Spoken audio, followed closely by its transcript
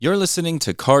You're listening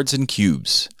to Cards and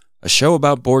Cubes, a show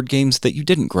about board games that you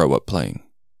didn't grow up playing.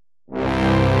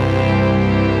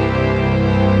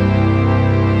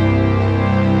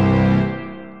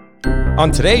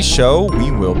 On today's show,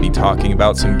 we will be talking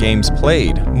about some games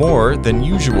played more than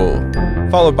usual,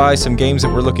 followed by some games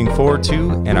that we're looking forward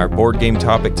to, and our board game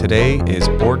topic today is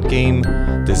board game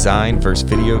design versus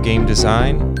video game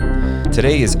design.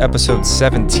 Today is episode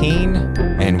 17,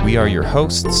 and we are your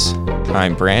hosts.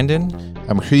 I'm Brandon.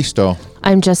 I'm Christo.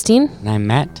 I'm Justine. And I'm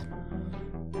Matt.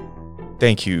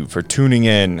 Thank you for tuning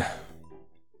in.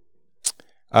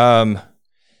 Did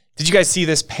you guys see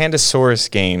this?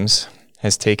 Pandasaurus Games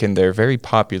has taken their very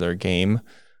popular game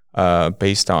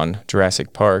based on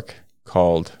Jurassic Park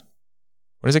called,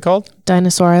 what is it called?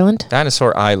 Dinosaur Island.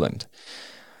 Dinosaur Island.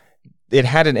 It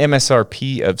had an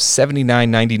MSRP of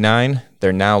 $79.99.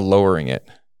 They're now lowering it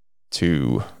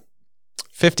to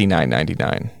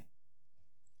 $59.99.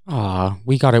 Aw,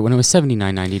 we got it when it was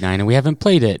 $79.99 and we haven't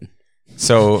played it.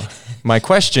 So my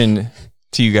question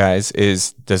to you guys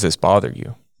is, does this bother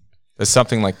you? Does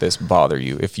something like this bother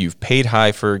you if you've paid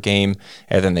high for a game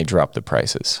and then they drop the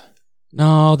prices?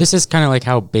 No, this is kind of like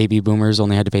how baby boomers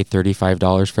only had to pay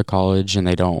 $35 for college and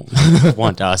they don't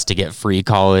want us to get free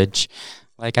college.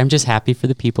 Like, I'm just happy for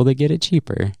the people that get it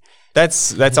cheaper.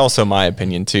 That's also my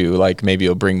opinion too. Like, maybe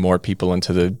it'll bring more people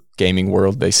into the gaming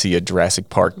world. They see a Jurassic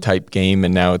Park type game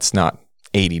and now it's not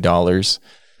 $80.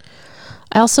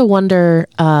 I also wonder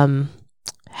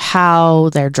how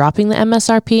they're dropping the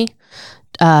MSRP.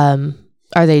 Are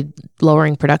they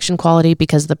lowering production quality?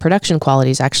 Because the production quality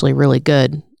is actually really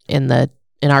good in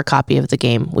our copy of the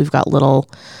game. We've got little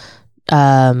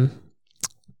what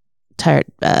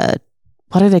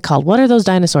are they called? What are those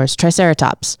dinosaurs?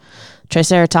 Triceratops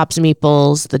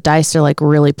meeples. The dice are like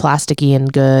really plasticky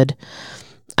and good.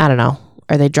 I don't know.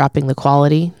 Are they dropping the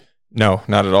quality? No,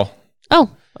 not at all. Oh,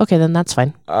 okay, then that's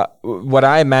fine. What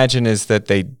I imagine is that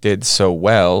they did so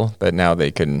well that now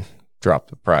they can drop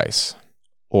the price.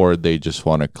 Or they just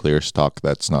want to clear stock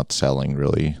that's not selling,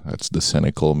 really. That's the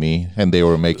cynical me. And they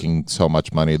were making so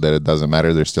much money that it doesn't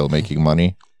matter. They're still making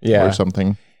money or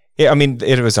something. Yeah, I mean,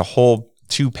 it was a whole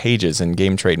 2 pages in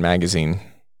Game Trade magazine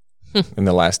in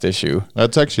the last issue.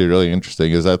 That's actually really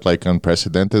interesting. Is that like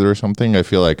unprecedented or something? I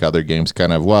feel like other games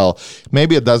kind of, well,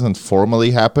 maybe it doesn't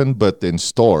formally happen, but in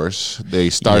stores, they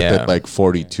start at like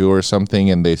 42 or something,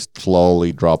 and they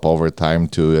slowly drop over time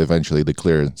to eventually the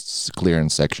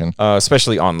clearance section.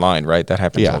 Especially online, right? That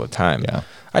happens all the time. Yeah.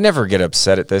 I never get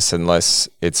upset at this unless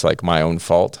it's like my own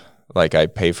fault. Like I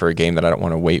pay for a game that I don't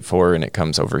want to wait for, and it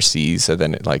comes overseas, so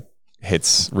then it like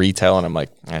hits retail and I'm like,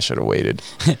 I should have waited.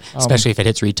 Especially if it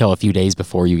hits retail a few days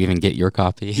before you even get your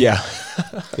copy. Yeah.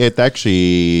 It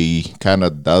actually kind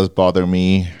of does bother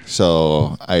me.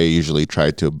 So I usually try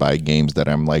to buy games that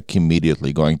I'm like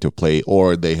immediately going to play,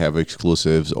 or they have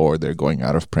exclusives, or they're going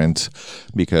out of print.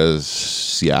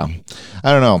 Because, I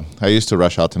don't know. I used to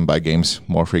rush out and buy games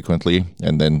more frequently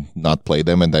and then not play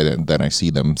them. And then I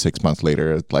see them 6 months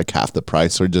later at like half the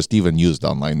price, or just even used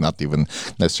online, not even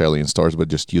necessarily in stores, but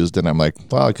just used. And I'm like,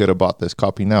 well, I could have bought this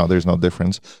copy now. There's no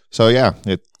difference. So yeah,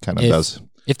 it kind of does.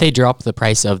 If they drop the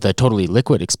price of the Totally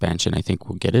Liquid expansion, I think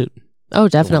we'll get it. Oh,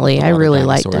 definitely. I really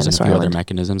like Dinosaurs Dinosaur and a few Island. other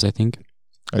mechanisms, I think.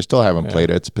 I still haven't played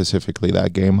it, specifically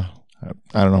that game.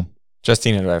 I don't know.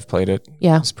 Justine and I have played it.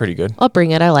 Yeah. It's pretty good. I'll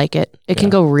bring it. I like it. It can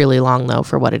go really long, though,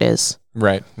 for what it is.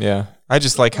 Right. Yeah. I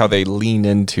just like how they lean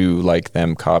into like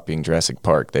them copying Jurassic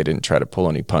Park. They didn't try to pull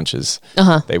any punches.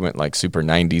 They went like super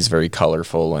 90s, very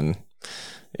colorful, and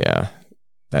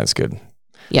that's good.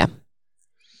 Yeah.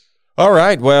 All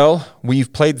right. Well,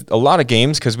 we've played a lot of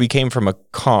games because we came from a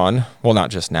con. Well,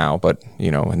 not just now, but,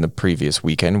 in the previous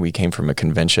weekend, we came from a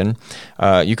convention.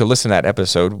 You could listen to that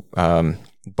episode,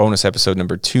 bonus episode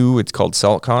number 2. It's called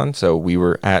SaltCon. So we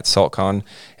were at SaltCon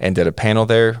and did a panel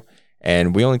there.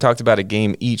 And we only talked about a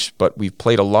game each, but we've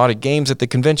played a lot of games at the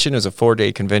convention. It was a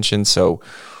 4-day convention. So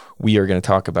we are going to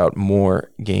talk about more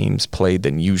games played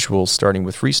than usual, starting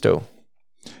with Risto.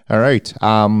 All right.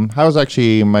 How's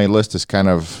actually my list is kind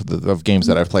of games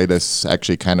that I've played is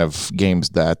actually kind of games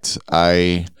that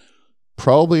I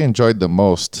probably enjoyed the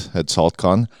most at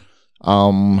SaltCon.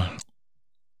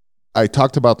 I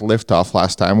talked about Liftoff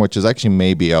last time, which is actually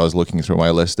maybe I was looking through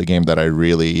my list, the game that I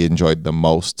really enjoyed the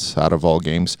most out of all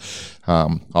games,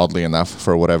 oddly enough,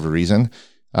 for whatever reason.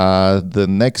 The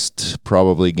next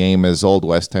probably game is Old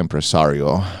West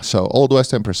Impresario. So Old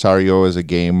West Impresario is a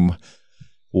game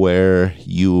where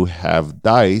you have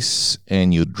dice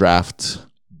and you draft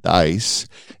dice,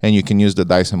 and you can use the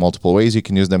dice in multiple ways. You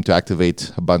can use them to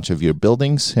activate a bunch of your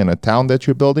buildings in a town that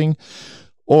you're building,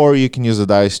 or you can use the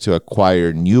dice to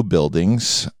acquire new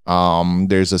buildings.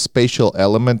 There's a spatial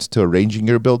element to arranging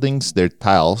your buildings. They're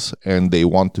tiles, and they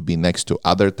want to be next to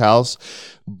other tiles.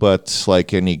 But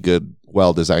like any good,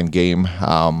 well-designed game,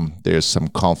 there's some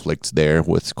conflicts there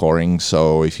with scoring.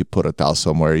 So if you put a tile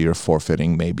somewhere, you're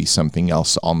forfeiting maybe something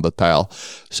else on the tile.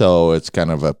 So it's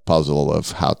kind of a puzzle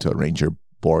of how to arrange your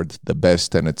board the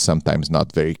best, and it's sometimes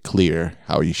not very clear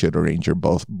how you should arrange your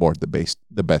board the best.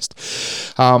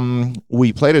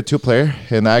 We played a 2-player,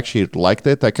 and I actually liked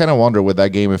it. I kind of wonder with that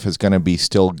game if it's going to be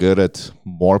still good at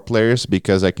more players,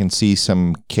 because I can see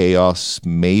some chaos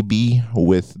maybe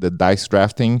with the dice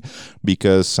drafting,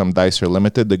 because some dice are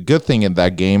limited. The good thing in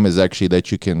that game is actually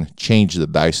that you can change the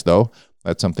dice, though.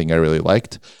 That's something I really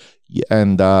liked.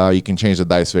 And you can change the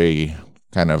dice very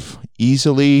kind of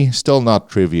easily, still not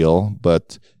trivial,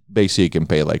 but basically you can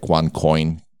pay like 1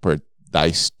 coin per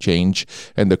dice change,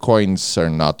 and the coins are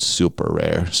not super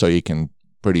rare, so you can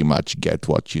pretty much get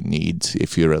what you need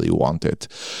if you really want it.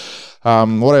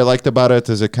 What I liked about it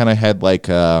is it kind of had like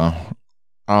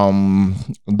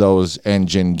those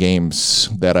engine games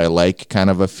that I like kind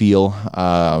of a feel.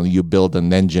 You build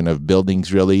an engine of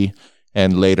buildings really,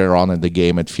 and later on in the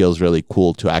game it feels really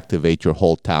cool to activate your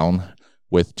whole town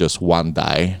with just 1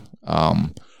 die,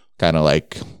 kind of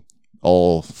like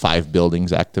all 5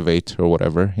 buildings activate or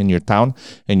whatever in your town,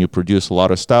 and you produce a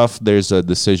lot of stuff. There's a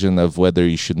decision of whether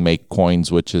you should make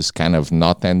coins, which is kind of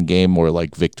not end game, or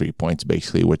like victory points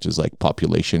basically, which is like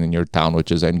population in your town,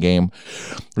 which is end game.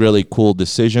 Really cool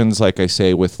decisions, like I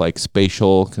say, with like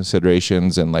spatial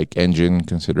considerations and like engine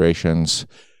considerations.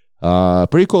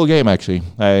 Pretty cool game, actually.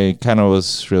 I kind of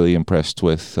was really impressed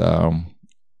with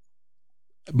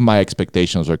my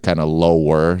expectations were kind of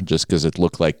lower just because it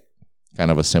looked like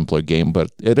kind of a simpler game,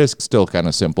 but it is still kind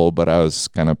of simple, but I was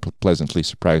kind of pleasantly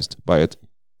surprised by it.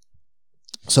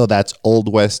 So that's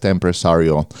Old West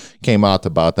Empresario. Came out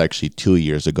about actually 2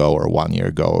 years ago or 1 year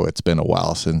ago. It's been a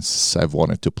while since I've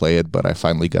wanted to play it, but I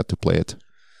finally got to play it.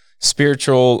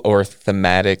 Spiritual or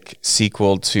thematic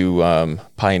sequel to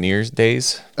Pioneer's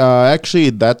Days?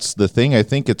 Actually, that's the thing. I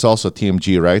think it's also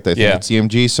TMG, right? I think it's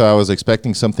TMG. So I was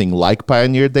expecting something like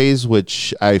Pioneer Days,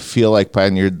 which I feel like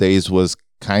Pioneer Days was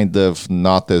kind of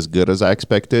not as good as I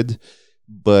expected,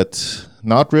 but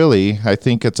not really. I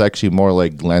think it's actually more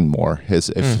like Glenmore,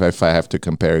 if I have to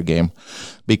compare a game,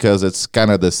 because it's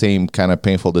kind of the same kind of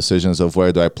painful decisions of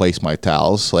where do I place my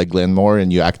tiles like Glenmore,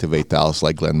 and you activate tiles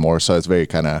like Glenmore. So it's very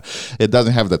kind of, it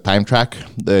doesn't have the time track.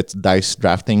 It's dice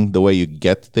drafting, the way you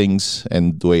get things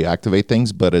and the way you activate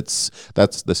things, but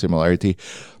that's the similarity.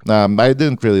 I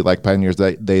didn't really like Pioneer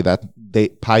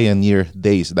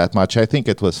Days that much. I think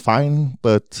it was fine,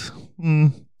 but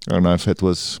I don't know if it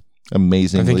was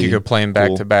amazingly. I think you could play them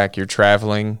back to back. You're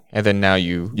traveling, and then now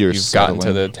you've gotten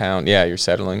to the town. Yeah, you're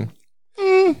settling.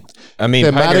 I mean,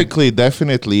 thematically,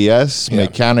 definitely yes. Yeah.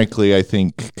 Mechanically, I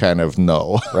think kind of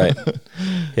no. Right.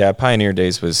 Yeah, Pioneer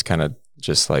Days was kind of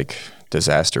just like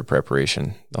disaster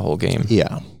preparation, the whole game.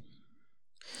 Yeah.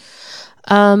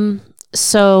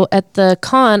 So at the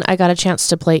con, I got a chance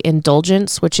to play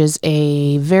Indulgence, which is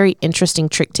a very interesting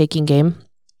trick-taking game.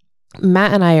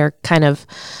 Matt and I are kind of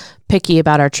picky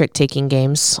about our trick-taking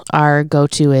games. Our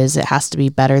go-to is it has to be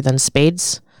better than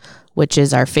Spades, which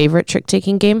is our favorite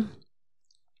trick-taking game.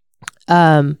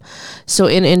 So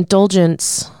in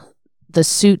Indulgence, the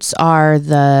suits are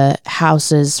the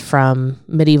houses from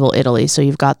medieval Italy. So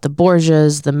you've got the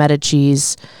Borgias, the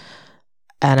Medicis,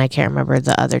 and I can't remember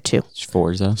the other two.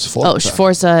 Sforza. Oh,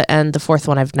 Sforza, and the fourth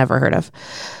one I've never heard of.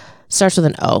 Starts with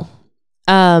an O.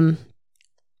 And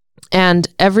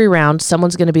every round,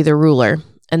 someone's going to be the ruler,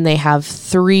 and they have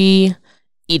 3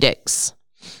 edicts.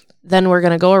 Then we're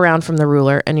going to go around from the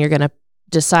ruler, and you're going to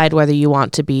decide whether you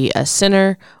want to be a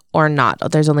sinner or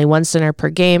not. There's only 1 sinner per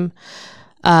game.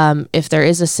 If there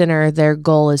is a sinner, their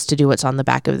goal is to do what's on the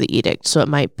back of the edict. So it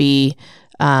might be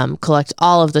collect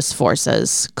all of the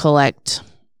Sforzas, collect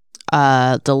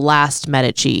the last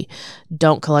Medici,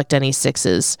 don't collect any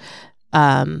 6s.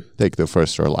 Take the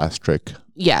first or last trick.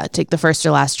 Yeah, take the first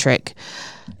or last trick.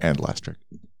 And last trick.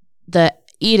 The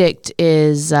edict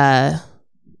is the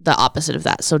opposite of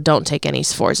that. So don't take any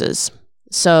Sforzas.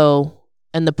 So,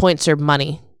 and the points are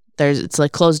money. It's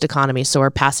like closed economy, so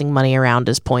we're passing money around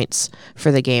as points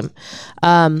for the game.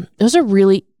 It was a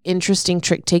really interesting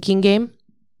trick-taking game.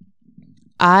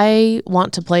 I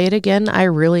want to play it again. I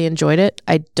really enjoyed it.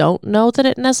 I don't know that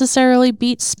it necessarily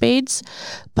beats Spades,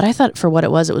 but I thought for what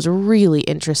it was really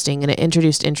interesting, and it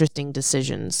introduced interesting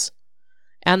decisions.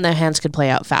 And the hands could play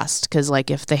out fast, because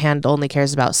like if the hand only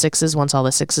cares about 6s, once all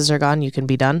the 6s are gone, you can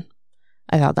be done.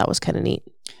 I thought that was kind of neat.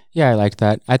 Yeah, I liked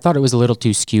that. I thought it was a little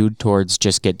too skewed towards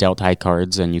just get dealt high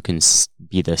cards and you can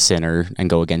be the sinner and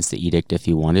go against the edict if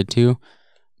you wanted to.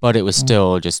 But it was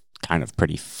still just kind of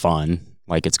pretty fun.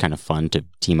 Like, it's kind of fun to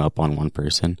team up on one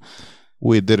person.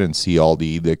 We didn't see all the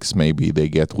edicts. Maybe they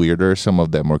get weirder. Some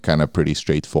of them were kind of pretty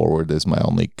straightforward is my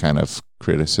only kind of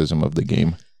criticism of the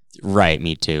game. Right,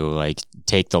 me too. Like,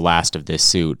 take the last of this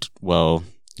suit. Well,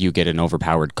 you get an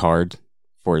overpowered card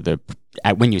for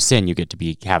when you sin, you get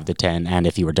to have the 10, and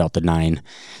if you were dealt the 9,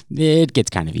 it gets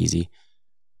kind of easy.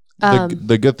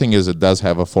 The good thing is it does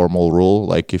have a formal rule.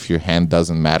 Like, if your hand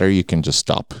doesn't matter, you can just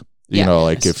stop. You know,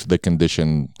 like if the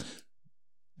condition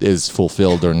is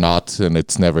fulfilled or not, and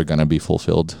it's never going to be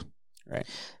fulfilled. Right.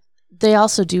 They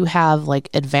also do have like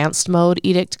advanced mode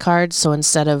edict cards. So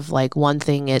instead of like one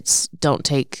thing, it's don't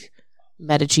take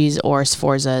Medicis or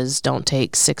Sforzas, don't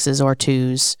take 6s or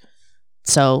 2s.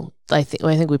 So I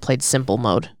think we played simple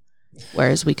mode,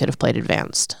 whereas we could have played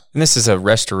advanced. And this is a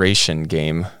restoration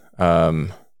game.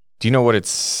 Do you know what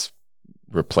it's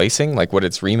replacing? Like what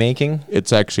it's remaking?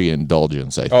 It's actually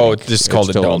Indulgence, I think. Oh, it's just called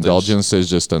still Indulgence. Indulgence is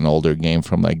just an older game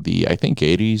from like I think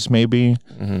 80s maybe.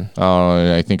 Mm-hmm.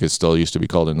 I think it still used to be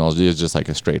called Indulgence. It's just like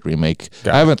a straight remake.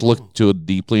 Got I it. haven't looked too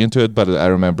deeply into it, but I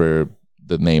remember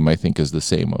the name I think is the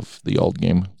same of the old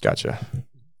game. Gotcha.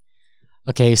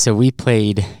 Okay, so we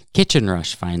played Kitchen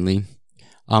Rush finally.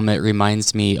 It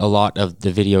reminds me a lot of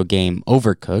the video game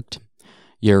Overcooked.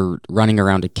 You're running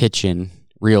around a kitchen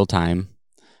real time,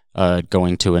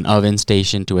 going to an oven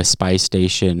station, to a spice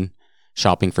station,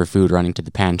 shopping for food, running to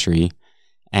the pantry,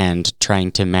 and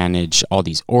trying to manage all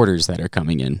these orders that are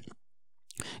coming in.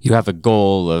 You have a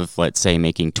goal of, let's say,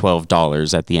 making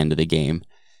 $12 at the end of the game.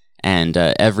 And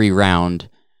every round,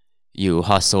 you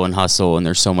hustle, and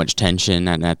there's so much tension.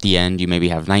 And at the end, you maybe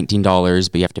have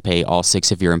 $19, but you have to pay all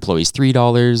 6 of your employees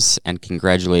 $3. And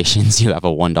congratulations, you have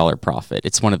a $1 profit.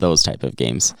 It's one of those type of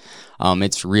games.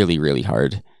 It's really, really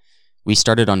hard. We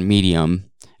started on medium,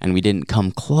 and we didn't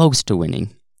come close to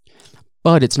winning.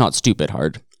 But it's not stupid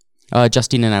hard.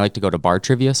 Justine and I like to go to bar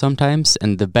trivia sometimes,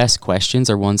 and the best questions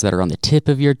are ones that are on the tip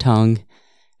of your tongue.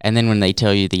 And then when they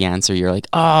tell you the answer, you're like,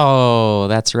 oh,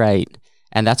 that's right.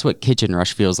 And that's what Kitchen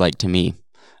Rush feels like to me.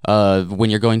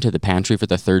 When you're going to the pantry for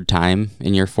the 3rd time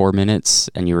in your 4 minutes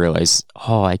and you realize,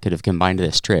 oh, I could have combined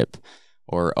this trip,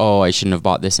 or, oh, I shouldn't have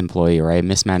bought this employee, or I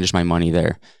mismanaged my money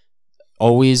there.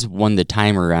 Always when the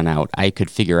timer ran out, I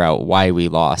could figure out why we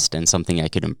lost and something I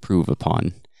could improve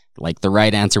upon. Like the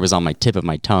right answer was on my tip of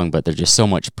my tongue, but there's just so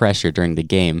much pressure during the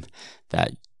game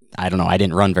that, I don't know, I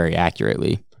didn't run very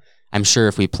accurately. I'm sure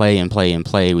if we play and play and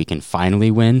play, we can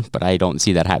finally win, but I don't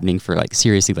see that happening for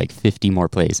seriously 50 more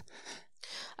plays.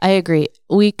 I agree.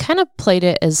 We kind of played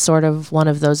it as sort of one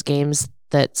of those games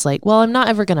that's like, well, I'm not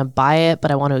ever going to buy it,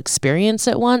 but I want to experience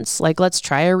it once. Like, let's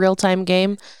try a real-time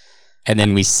game. And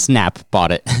then we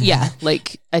bought it. Yeah,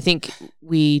 I think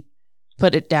we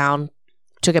put it down,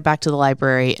 took it back to the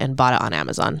library, and bought it on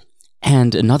Amazon.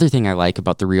 And another thing I like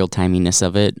about the real-timiness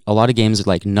of it, a lot of games are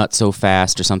like Not So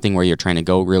Fast or something where you're trying to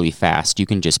go really fast. You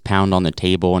can just pound on the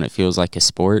table and it feels like a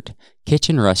sport.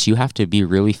 Kitchen Rush, you have to be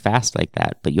really fast like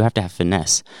that, but you have to have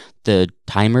finesse. The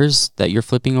timers that you're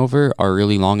flipping over are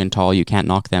really long and tall. You can't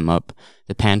knock them up.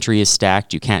 The pantry is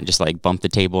stacked. You can't just bump the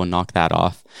table and knock that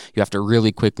off. You have to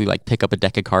really quickly pick up a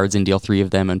deck of cards and deal 3 of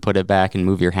them and put it back and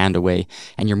move your hand away.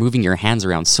 And you're moving your hands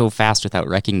around so fast without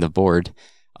wrecking the board.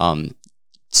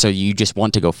 So you just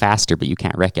want to go faster, but you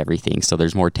can't wreck everything. So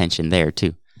there's more tension there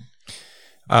too.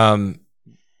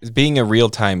 Being a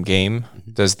real-time game,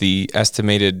 does the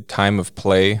estimated time of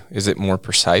play, is it more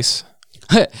precise?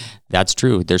 That's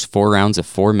true. There's 4 rounds of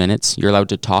 4 minutes. You're allowed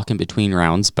to talk in between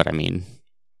rounds, but I mean,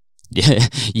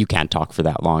 you can't talk for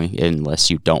that long unless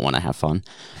you don't want to have fun.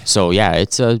 So yeah,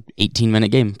 it's a 18-minute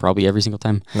game probably every single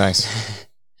time. Nice.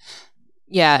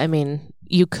 Yeah, I mean,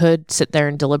 you could sit there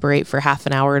and deliberate for half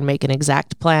an hour and make an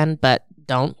exact plan, but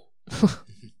don't.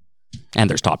 And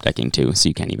there's top decking too, so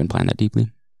you can't even plan that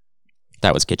deeply.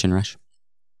 That was Kitchen Rush.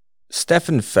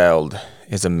 Stefan Feld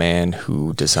is a man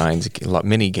who designs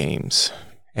many games,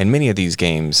 and many of these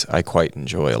games I quite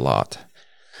enjoy a lot.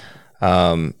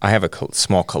 I have a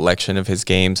small collection of his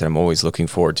games, and I'm always looking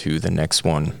forward to the next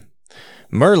one.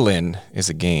 Merlin is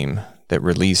a game that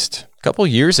released a couple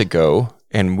years ago,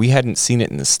 and we hadn't seen it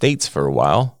in the States for a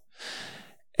while.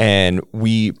 And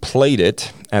we played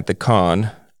it at the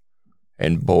con,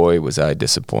 and boy, was I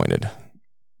disappointed.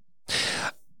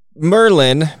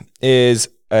 Merlin is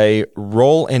a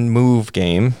roll and move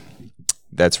game.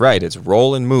 That's right, it's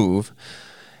roll and move.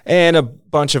 And a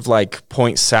bunch of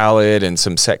point salad and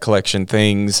some set collection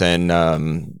things and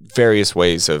various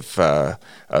ways of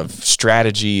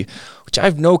strategy, which I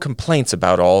have no complaints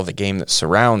about all the game that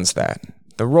surrounds that.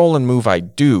 The roll and move I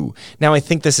do. Now, I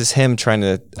think this is him trying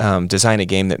to design a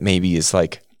game that maybe is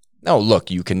like, oh,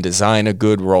 look, you can design a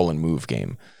good roll and move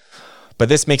game. But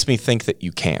this makes me think that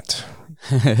you can't.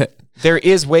 There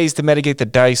is ways to mitigate the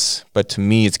dice, but to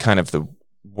me, it's kind of the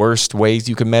worst ways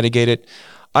you can mitigate it.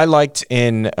 I liked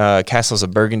in Castles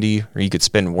of Burgundy where you could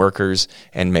spin workers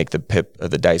and make the pip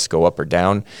of the dice go up or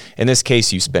down. In this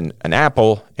case, you spin an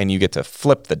apple and you get to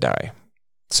flip the die.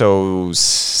 So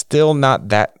still not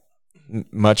that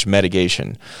much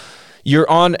mitigation. You're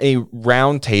on a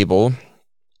round table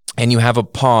and you have a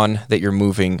pawn that you're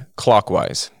moving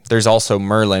clockwise. There's also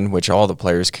Merlin, which all the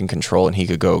players can control, and he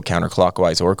could go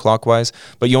counterclockwise or clockwise,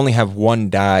 but you only have one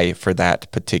die for that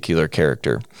particular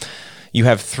character. You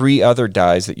have 3 other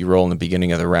dies that you roll in the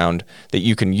beginning of the round that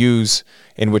you can use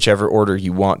in whichever order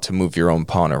you want to move your own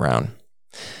pawn around.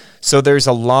 So there's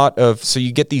a lot of, so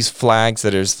you get these flags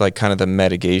that is like kind of the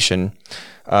mitigation.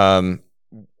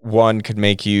 One could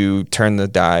make you turn the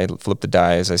die, flip the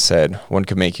die, as I said. One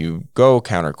could make you go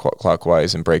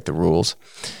counterclockwise and break the rules.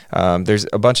 There's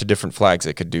a bunch of different flags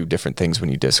that could do different things when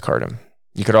you discard them.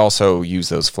 You could also use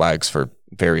those flags for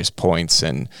various points,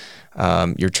 and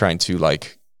you're trying to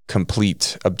like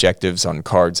complete objectives on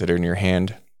cards that are in your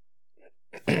hand.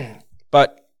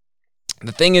 But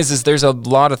the thing is there's a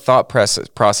lot of thought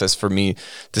process for me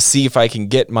to see if I can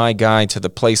get my guy to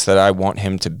the place that I want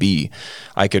him to be.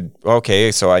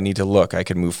 So I need to look. I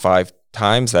could move 5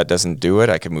 times. That doesn't do it.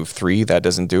 I could move 3. That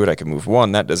doesn't do it. I could move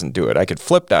 1. That doesn't do it. I could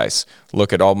flip dice.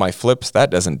 Look at all my flips. That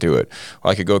doesn't do it.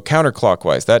 I could go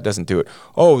counterclockwise. That doesn't do it.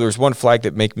 Oh, there's one flag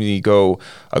that make me go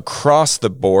across the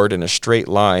board in a straight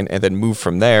line and then move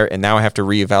from there. And now I have to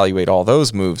reevaluate all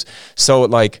those moves. So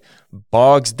it like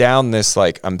bogs down this,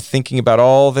 like I'm thinking about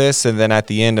all this. And then at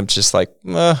the end, I'm just like,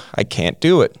 I can't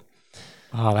do it.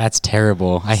 Oh, that's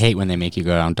terrible. I hate when they make you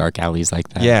go down dark alleys like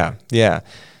that. Yeah.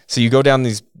 So you go down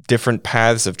these different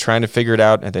paths of trying to figure it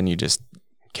out, and then you just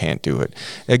can't do it.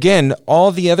 Again,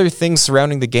 all the other things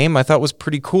surrounding the game I thought was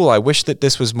pretty cool. I wish that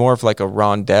this was more of like a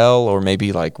rondel or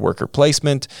maybe like worker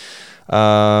placement.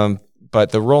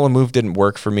 But the roll and move didn't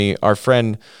work for me. Our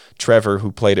friend Trevor,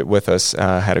 who played it with us,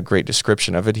 had a great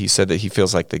description of it. He said that he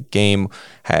feels like the game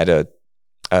had a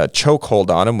chokehold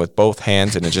on him with both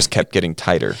hands, and it just kept getting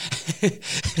tighter.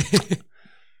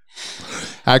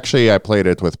 Actually, I played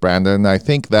it with Brandon. I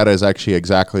think that is actually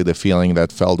exactly the feeling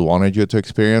that Feld wanted you to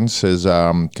experience, is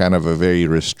kind of a very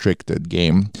restricted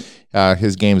game.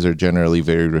 His games are generally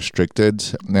very restricted,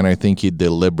 and I think he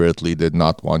deliberately did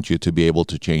not want you to be able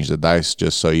to change the dice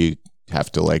just so you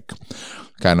have to like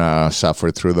kind of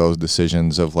suffer through those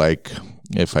decisions of like,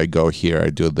 if I go here, I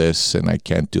do this, and I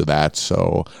can't do that.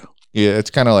 So yeah, it's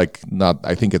kind of like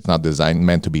I think it's not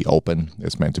meant to be open.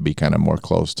 It's meant to be kind of more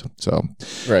closed. So,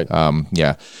 right.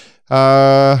 Yeah.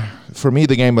 For me,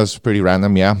 the game was pretty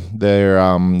random. Yeah. They're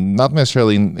not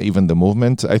necessarily even the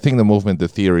movement. I think the movement, the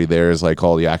theory there is like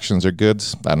all the actions are good.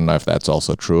 I don't know if that's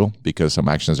also true, because some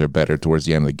actions are better towards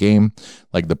the end of the game.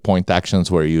 Like the point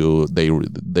actions where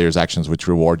there's actions which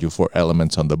reward you for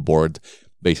elements on the board,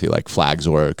 basically like flags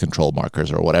or control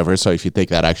markers or whatever. So if you take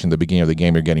that action at the beginning of the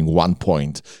game, you're getting 1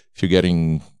 point. If you're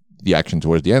getting the action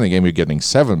towards the end of the game, you're getting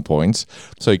 7 points.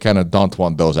 So you kind of don't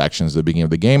want those actions at the beginning of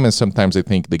the game. And sometimes I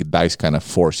think the dice kind of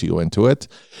force you into it.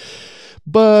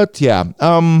 But yeah,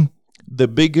 the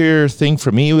bigger thing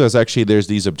for me was actually there's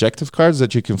these objective cards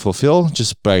that you can fulfill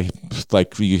just by,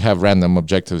 like, you have random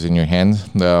objectives in your hand,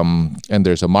 and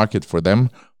there's a market for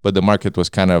them. But the market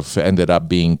was ended up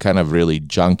being kind of really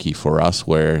junky for us,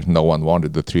 where no one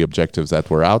wanted the 3 objectives that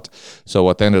were out. So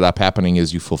what ended up happening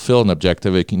is you fulfill an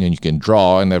objective and you can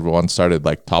draw, and everyone started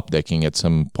like top decking at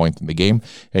some point in the game.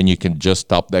 And you can just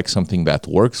top deck something that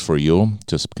works for you,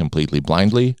 just completely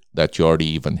blindly, that you already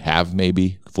even have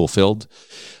maybe fulfilled.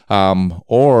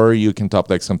 Or you can top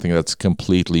deck something that's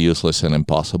completely useless and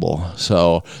impossible.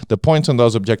 So the points on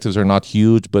those objectives are not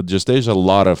huge, but just there's a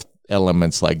lot of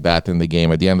elements like that in the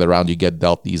game. At the end of the round, you get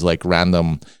dealt these like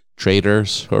random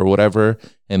traders or whatever,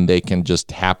 and they can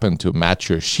just happen to match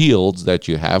your shields that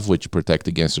you have, which protect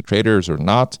against the traders or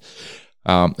not.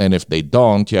 And if they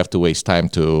don't, you have to waste time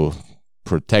to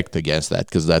protect against that,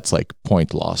 because that's like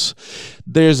point loss.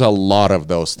 There's a lot of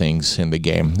those things in the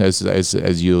game. As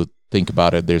you think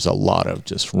about it, there's a lot of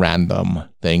just random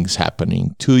things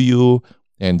happening to you,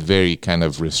 and very kind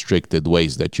of restricted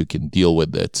ways that you can deal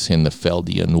with it in the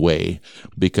Feldian way,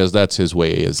 because that's his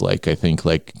way, is like, I think,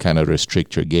 like kind of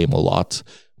restrict your game a lot.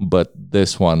 But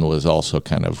this one was also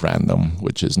kind of random,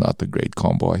 which is not a great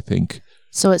combo, I think.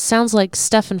 So it sounds like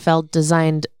Steffenfeld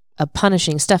designed a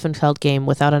punishing Steffenfeld game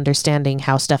without understanding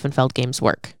how Steffenfeld games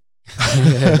work.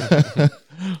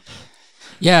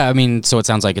 Yeah, I mean, so it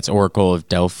sounds like it's Oracle of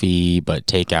Delphi, but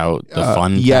take out the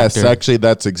fun Yes, factor. actually,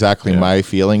 that's exactly my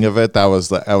feeling of it. I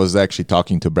was actually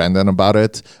talking to Brandon about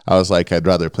it. I was like, I'd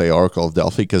rather play Oracle of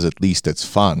Delphi because at least it's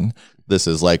fun. This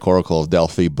is like Oracle of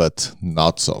Delphi, but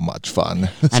not so much fun.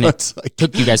 And So it it's like,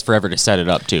 took you guys forever to set it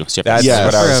up, too. So you have to That's Yes.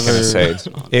 what I was going forever. to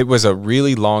say. It was a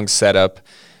really long setup,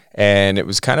 and it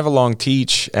was kind of a long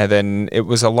teach, and then it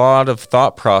was a lot of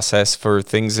thought process for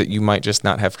things that you might just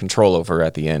not have control over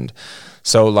at the end.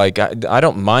 So, like, I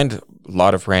don't mind a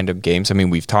lot of random games. I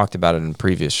mean, we've talked about it in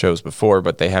previous shows before,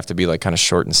 but they have to be, like, kind of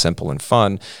short and simple and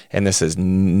fun, and this is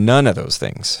none of those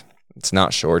things. It's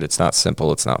not short, it's not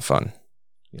simple, it's not fun.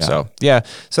 Yeah. So, yeah.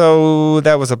 So,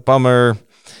 that was a bummer.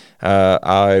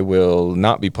 I will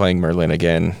not be playing Merlin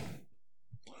again.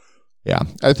 yeah,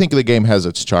 I think the game has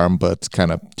its charm, but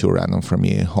kind of too random for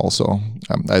me also.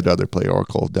 I'd rather play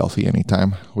Oracle of Delphi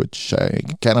anytime, which I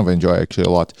kind of enjoy actually a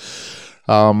lot.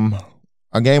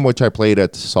 A game which I played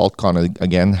at SaltCon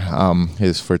again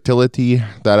is Fertility.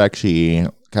 That actually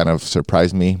kind of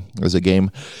surprised me as a game.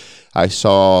 I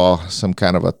saw some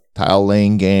kind of a tile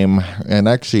laying game, and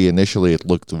actually initially it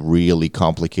looked really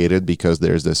complicated because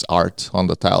there's this art on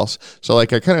the tiles. So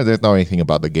like I kind of didn't know anything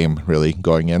about the game really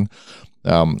going in.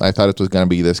 I thought it was going to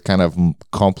be this kind of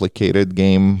complicated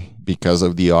game because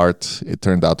of the art. It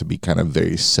turned out to be kind of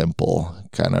very simple,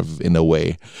 kind of in a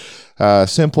way.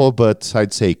 Simple, but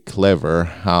I'd say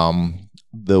clever.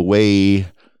 The way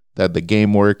that the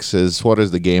game works is, what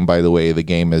is the game, by the way? The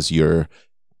game is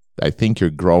I think you're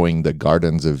growing the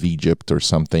gardens of Egypt or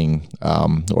something,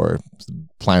 or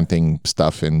planting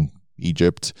stuff in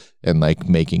Egypt and like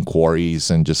making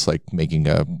quarries and just like making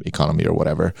a economy or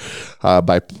whatever,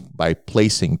 by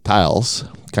placing tiles,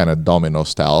 kind of domino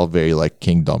style, very like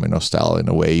king domino style in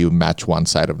a way. You match one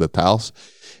side of the tiles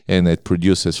and it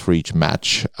produces for each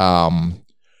match.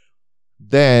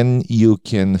 Then you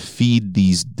can feed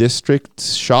these district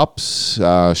shops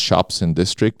and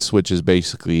districts, which is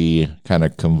basically kind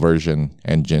of conversion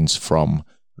engines from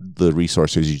the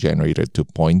resources you generated to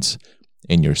points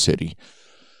in your city.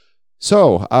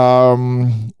 So,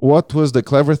 what was the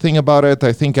clever thing about it?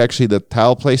 I think actually the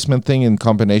tile placement thing in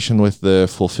combination with the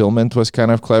fulfillment was kind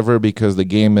of clever because the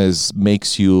game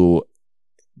makes you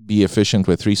be efficient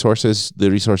with resources.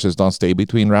 The resources don't stay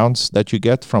between rounds that you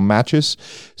get from matches.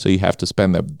 So you have to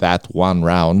spend that one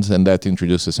round, and that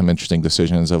introduces some interesting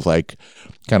decisions of like,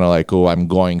 kind of like, oh, I'm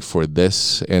going for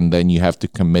this. And then you have to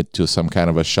commit to some kind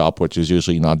of a shop, which is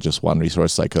usually not just one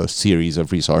resource, like a series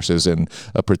of resources in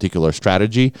a particular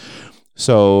strategy.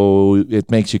 So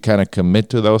it makes you kind of commit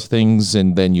to those things,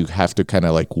 and then you have to kind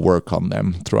of like work on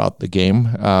them throughout the game.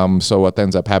 So what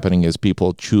ends up happening is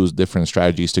people choose different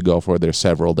strategies to go for. There's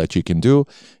several that you can do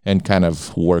and kind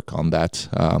of work on that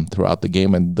throughout the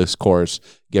game, and the scores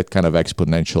get kind of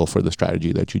exponential for the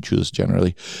strategy that you choose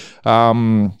generally.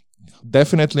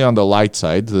 Definitely on the light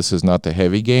side. This is not a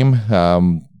heavy game,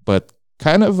 but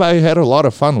kind of I had a lot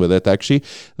of fun with it actually.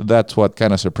 That's what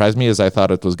kind of surprised me, is I thought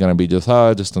it was going to be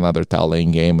just another tile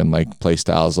laying game and like play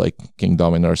styles like King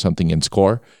Domino or something and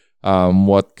score.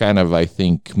 What kind of I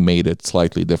think made it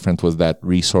slightly different was that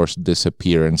resource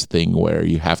disappearance thing where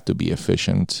you have to be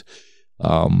efficient.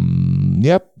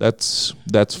 Yep,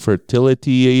 that's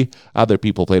Fertility. Other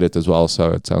people played it as well,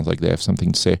 so it sounds like they have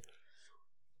something to say.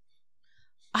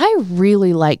 I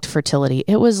really liked Fertility.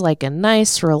 It was like a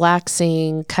nice,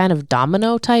 relaxing kind of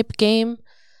domino type game.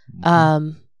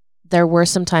 There were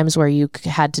some times where you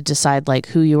had to decide like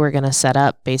who you were going to set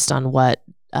up based on what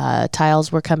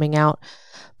tiles were coming out.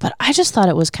 But I just thought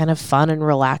it was kind of fun and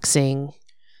relaxing.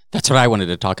 That's what I wanted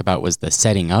to talk about, was the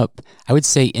setting up. I would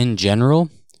say in general,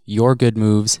 your good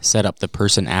moves set up the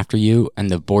person after you, and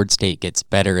the board state gets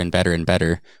better and better and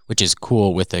better, which is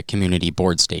cool with a community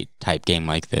board state type game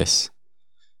like this.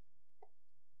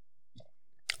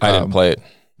 I didn't play it.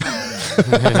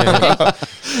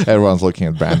 Everyone's looking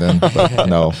at Brandon, but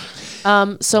no.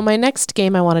 So my next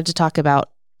game I wanted to talk about,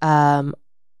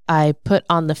 I put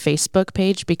on the Facebook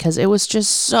page because it was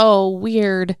just so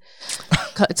weird.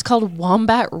 It's called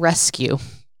Wombat Rescue.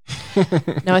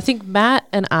 Now, I think Matt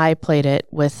and I played it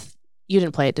with... You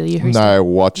didn't play it, did you? No, I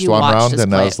watched one round us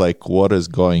and I play was it. like, what is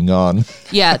going on?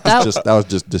 Yeah, I was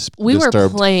just we were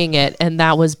disturbed. playing it, and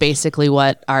that was basically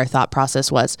what our thought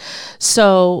process was.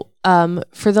 So,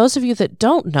 for those of you that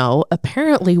don't know,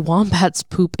 apparently wombats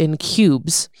poop in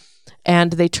cubes,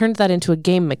 and they turned that into a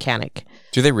game mechanic.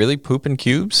 Do they really poop in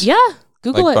cubes? Yeah,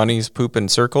 Google Like it. bunnies poop in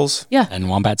circles? Yeah, And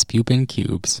wombats poop in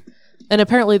cubes. and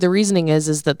apparently the reasoning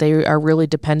is that they are really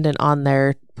dependent on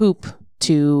their poop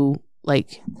to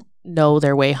like know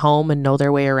their way home and know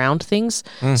their way around things.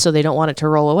 So they don't want it to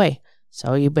roll away.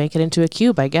 So you make it into a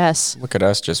cube, I guess. Look at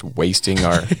us just wasting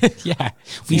our. Yeah,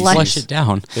 we Life- flush it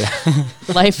down.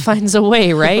 Life finds a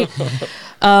way, right?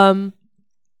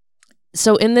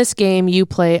 So in this game, you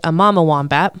play a mama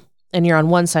wombat, and you're on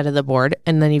one side of the board,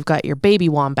 and then you've got your baby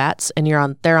wombats, and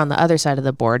they're on the other side of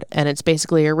the board, and it's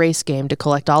basically a race game to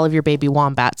collect all of your baby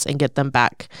wombats and get them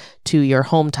back to your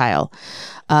home tile.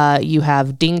 You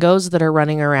have dingoes that are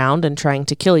running around and trying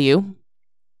to kill you.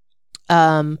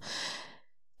 And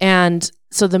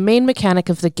so the main mechanic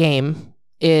of the game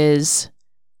is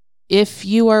if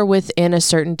you are within a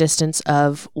certain distance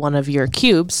of one of your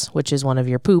cubes, which is one of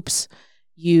your poops,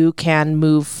 you can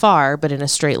move far, but in a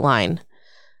straight line.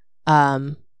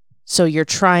 So you're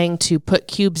trying to put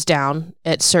cubes down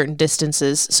at certain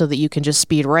distances so that you can just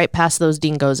speed right past those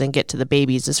dingoes and get to the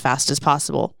babies as fast as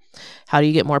possible. How do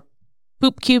you get more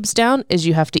poop cubes down? Is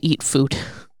you have to eat food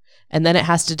and then it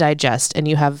has to digest, and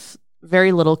you have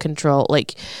very little control.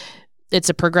 Like, it's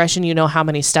a progression. You know how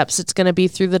many steps it's going to be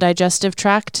through the digestive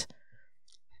tract,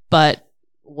 but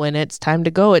when it's time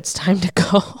to go, it's time to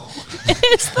go.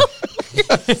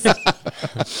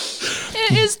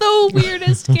 It is the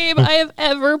weirdest game I have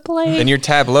ever played. And your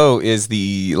tableau is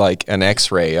an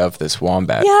X-ray of this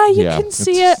wombat. Yeah, you can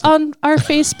see it on our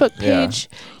Facebook page.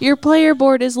 Your player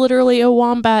board is literally a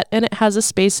wombat, and it has a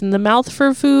space in the mouth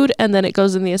for food, and then it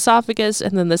goes in the esophagus,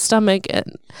 and then the stomach.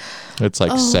 And It's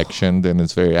like sectioned, and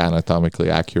it's very anatomically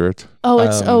accurate.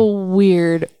 it's a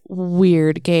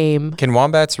weird game. Can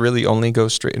wombats really only go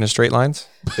in straight lines?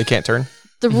 They can't turn,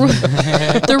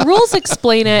 The rules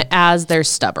explain it as they're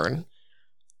stubborn.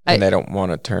 and they don't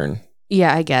want to turn.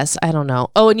 Yeah, I guess. I don't know.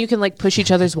 Oh, and you can like push each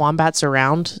other's wombats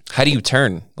around. How do you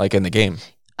turn, like in the game?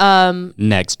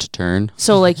 Next turn.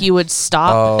 So like you would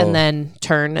stop Oh. and then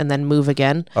turn and then move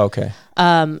again. Okay.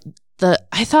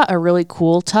 I thought a really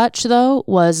cool touch though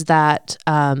was that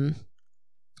once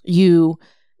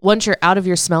you're out of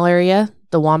your smell area,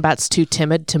 the wombat's too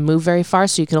timid to move very far,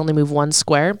 so you can only move one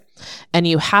square, and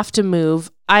you have to move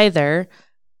either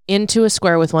into a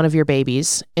square with one of your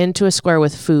babies, into a square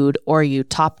with food, or you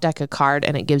top deck a card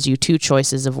and it gives you two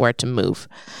choices of where to move.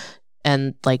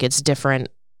 And like it's different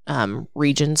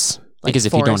regions. Like Because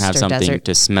if you don't forest have or something desert.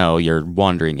 to smell, you're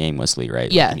wandering aimlessly, right?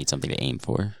 Like, Yeah. you need something to aim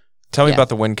for. Tell me Yeah. about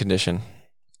the win condition.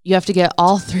 You have to get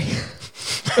all three.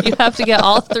 You have to get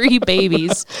all three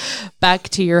babies back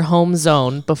to your home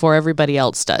zone before everybody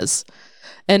else does.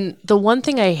 And the one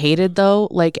thing I hated though,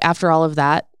 like after all of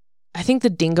that, I think the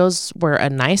dingoes were a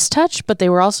nice touch, but they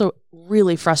were also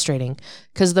really frustrating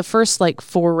because the first like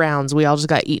 4 rounds, we all just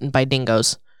got eaten by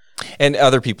dingoes. And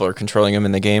other people are controlling them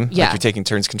in the game. Yeah. Like you're taking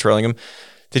turns controlling them.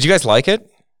 Did you guys like it?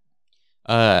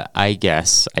 I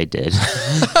guess I did.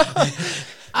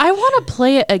 I want to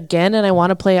play it again and I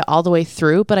want to play it all the way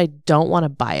through, but I don't want to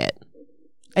buy it.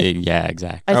 Yeah,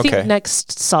 exactly. I Okay. think next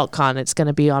SaltCon it's going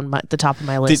to be on the top of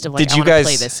my list of like, did I you want to guys-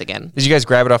 play this again. Did you guys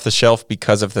grab it off the shelf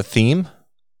because of the theme?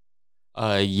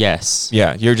 Yes.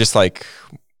 Yeah, you're just like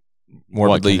What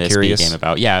morbidly can this be a curious. game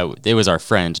about? Yeah, it was our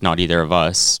friend, not either of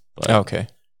us. But Okay.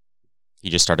 he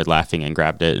just started laughing and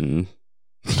grabbed it, and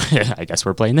I guess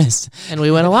we're playing this. And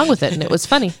we went along with it and it was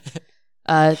funny.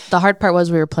 The hard part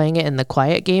was we were playing it in the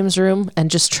quiet games room, and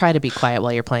just try to be quiet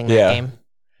while you're playing that Yeah. game.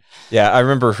 Yeah, I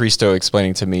remember Hristo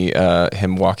explaining to me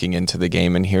him walking into the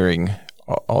game and hearing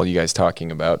all you guys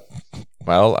talking about.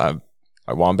 Well,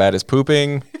 my wombat is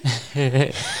pooping.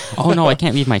 Oh no, I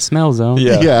can't leave my smell zone.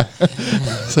 Yeah.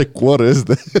 It's like, what is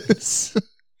this?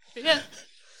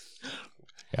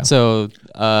 So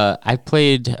I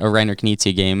played a Reiner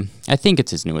Knizia game. I think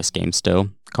it's his newest game still,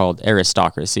 called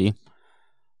Aristocracy.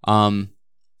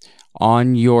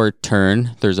 On your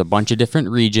turn, there's a bunch of different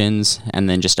regions and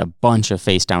then just a bunch of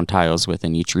face-down tiles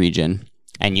within each region.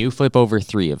 And you flip over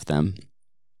 3 of them.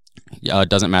 It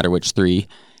doesn't matter which 3.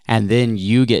 And then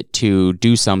you get to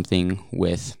do something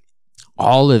with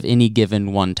all of any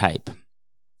given one type.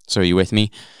 So are you with me?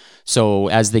 So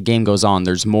as the game goes on,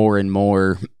 there's more and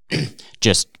more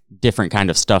just different kind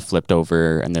of stuff flipped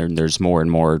over, and then there's more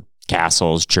and more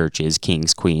castles, churches,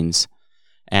 kings, queens.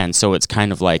 And so it's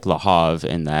kind of like Le Havre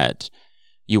in that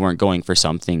you weren't going for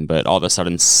something, but all of a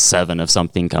sudden 7 of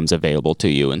something comes available to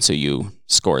you, and so you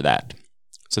score that.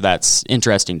 So that's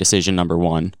interesting decision number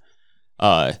 1.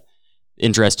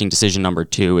 Interesting decision number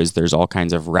 2 is there's all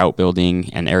kinds of route building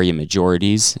and area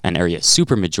majorities and area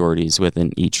super majorities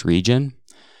within each region.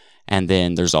 And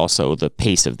then there's also the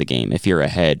pace of the game. If you're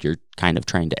ahead, you're kind of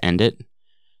trying to end it.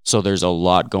 So there's a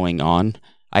lot going on.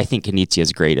 I think Knizia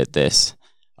is great at this.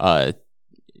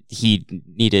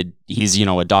 He's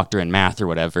a doctor in math or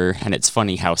whatever, and it's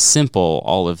funny how simple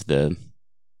all of the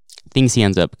things he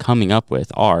ends up coming up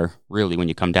with are really, when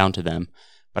you come down to them.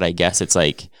 But I guess it's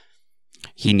like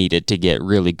he needed to get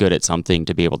really good at something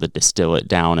to be able to distill it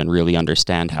down and really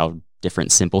understand how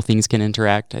different simple things can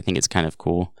interact. I think it's kind of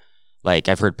cool. Like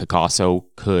I've heard Picasso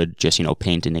could just,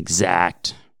 paint an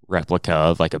exact replica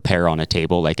of like a pear on a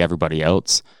table like everybody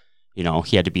else.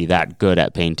 He had to be that good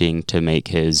at painting to make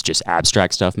his just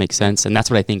abstract stuff make sense. And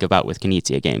that's what I think about with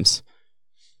Knizia games.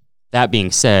 That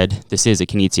being said, this is a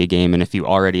Knizia game, and if you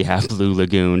already have Blue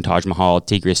Lagoon, Taj Mahal,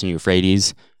 Tigris, and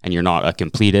Euphrates, and you're not a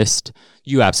completist,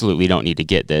 you absolutely don't need to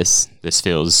get this. This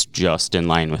feels just in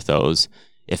line with those.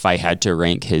 If I had to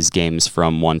rank his games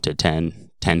from 1 to 10,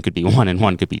 10 could be 1 and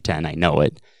 1 could be 10. I know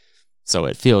it. So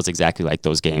it feels exactly like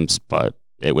those games, but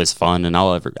it was fun, and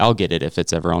I'll get it if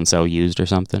it's ever on sale used or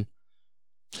something.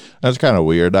 That's kind of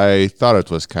weird. I thought it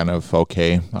was kind of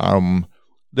okay.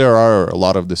 There are a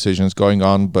lot of decisions going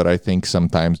on, but I think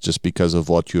sometimes just because of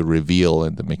what you reveal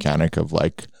and the mechanic of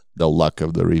like the luck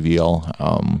of the reveal.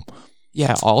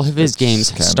 Yeah, all of his games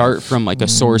start from like a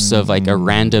source of like a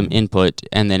random input,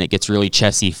 and then it gets really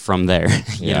chessy from there.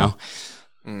 you know.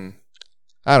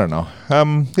 I don't know.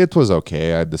 It was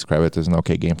okay. I'd describe it as an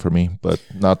okay game for me, but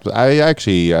not.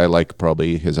 I like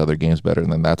probably his other games better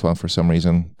than that one for some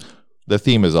reason. The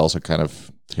theme is also kind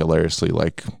of hilariously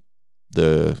like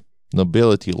the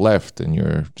nobility left and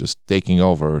you're just taking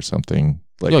over or something.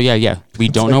 Like, oh yeah. We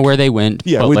don't know where they went.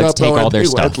 Yeah, but let's take all their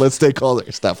stuff. Let's take all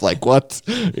their stuff. Like what?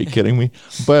 Are you kidding me?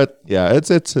 But yeah, it's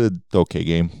an okay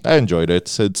game. I enjoyed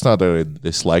it. It's not that I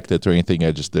disliked it or anything.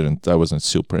 I wasn't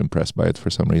super impressed by it for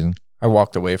some reason. I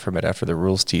walked away from it after the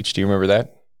rules teach. Do you remember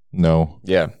that? No.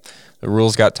 Yeah. The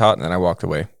rules got taught and then I walked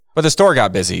away. But the store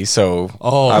got busy, so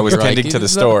I was tending to the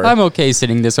store. I'm okay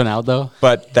sitting this one out, though.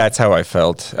 But that's how I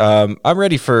felt. I'm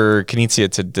ready for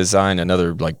Knizia to design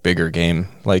another like bigger game.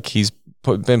 Like he's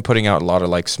been putting out a lot of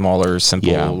like smaller,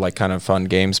 simple, like kind of fun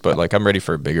games. But like I'm ready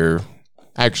for a bigger.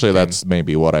 Actually, that's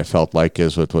maybe what I felt like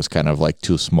is it was kind of like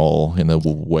too small in a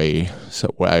way.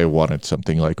 So I wanted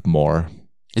something like more.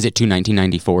 Is it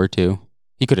 1994 too?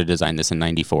 He could have designed this in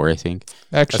 94, I think.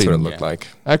 Actually, that's what it looked like.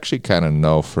 Actually, kind of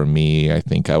no for me. I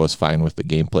think I was fine with the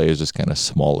gameplay. It's just kind of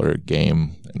smaller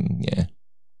game. And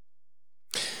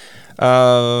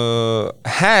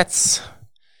Hats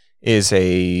is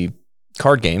a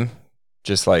card game,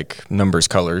 just like Numbers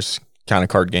Colors kind of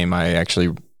card game.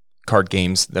 Card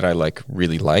games that I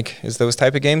really like is those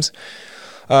type of games.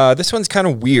 This one's kind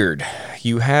of weird.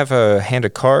 You have a hand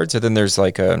of cards, and then there's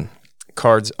like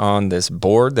cards on this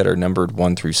board that are numbered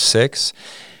 1 through 6,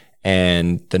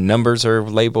 and the numbers are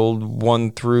labeled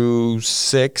 1 through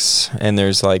 6, and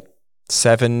there's like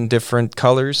 7 different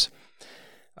colors.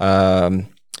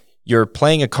 You're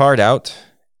playing a card out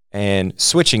and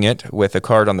switching it with a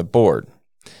card on the board.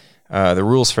 The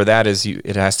rules for that is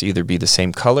it has to either be the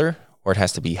same color or it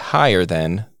has to be higher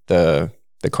than the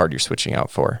card you're switching out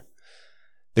for.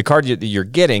 The card you're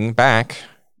getting back,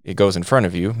 it goes in front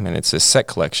of you, and it's a set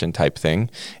collection type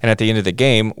thing. And at the end of the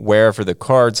game, wherever the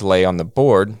cards lay on the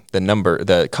board,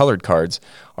 the colored cards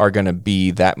are going to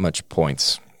be that much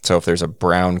points. So if there's a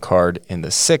brown card in the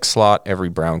 6 slot, every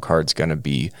brown card's going to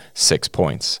be 6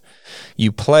 points.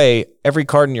 You play every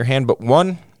card in your hand but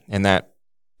one, and that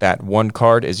one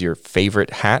card is your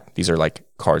favorite hat. These are like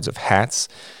cards of hats.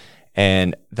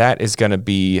 And that is going to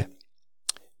be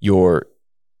your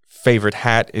favorite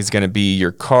hat is going to be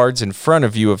your cards in front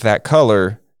of you of that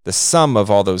color, the sum of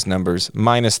all those numbers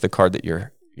minus the card that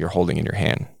you're holding in your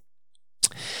hand.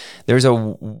 There's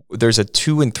a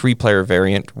 2 and 3 player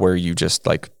variant where you just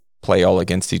like play all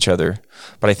against each other,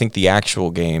 but I think the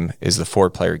actual game is the 4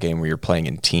 player game where you're playing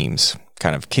in teams,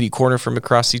 kind of kitty corner from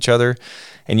across each other,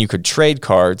 and you could trade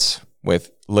cards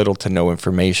with little to no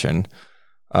information,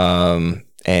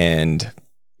 and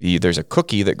there's a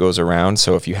cookie that goes around,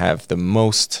 so if you have the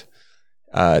most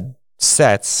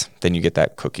sets, then you get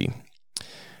that cookie.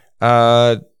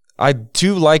 I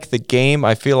do like the game.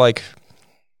 I feel like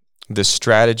the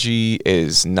strategy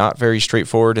is not very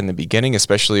straightforward in the beginning,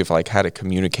 especially if like how to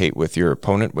communicate with your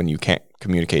opponent when you can't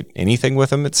communicate anything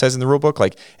with them. It says in the rulebook,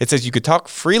 like it says you could talk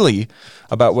freely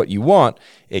about what you want,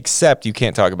 except you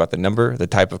can't talk about the number, the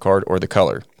type of card, or the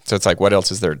color. So it's like, what else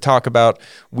is there to talk about?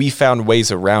 We found ways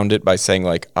around it by saying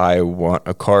like, I want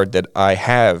a card that I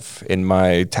have in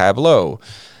my tableau.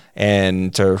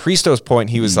 And to Hristo's point,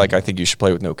 he was like, I think you should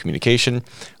play with no communication.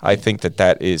 I think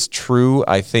that is true.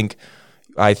 I think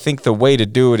the way to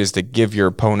do it is to give your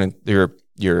opponent your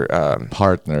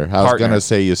partner. I was going to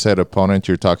say, you said opponent,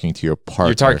 you're talking to your partner.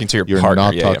 You're talking to your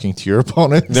partner. You're not talking to your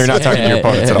opponents. They're not talking to your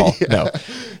opponents at all. Yeah. No.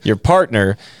 Your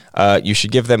partner, you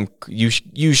should give them, you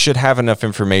should have enough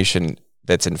information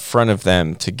that's in front of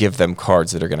them to give them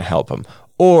cards that are going to help them,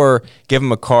 or give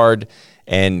them a card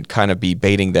and kind of be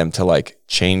baiting them to like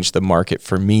change the market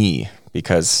for me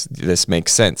because this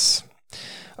makes sense.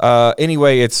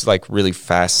 Anyway, it's like really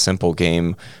fast, simple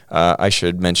game. I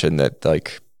should mention that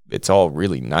like it's all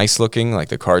really nice looking. Like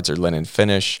the cards are linen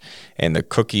finish, and the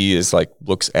cookie is like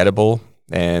looks edible.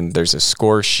 And there's a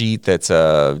score sheet that's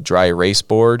a dry erase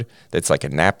board that's like a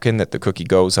napkin that the cookie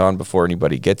goes on before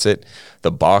anybody gets it.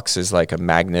 The box is like a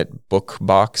magnet book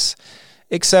box,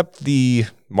 except the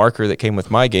marker that came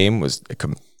with my game was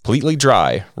completely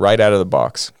dry right out of the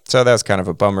box. So that's kind of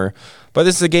a bummer. But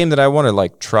this is a game that I want to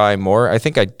like try more. I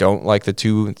think I don't like the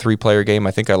 2-3 player game.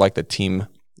 I think I like the team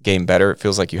game better. It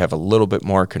feels like you have a little bit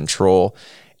more control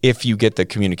if you get the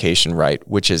communication right,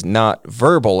 which is not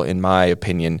verbal in my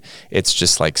opinion. It's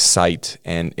just like sight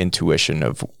and intuition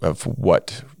of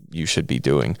what you should be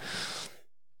doing.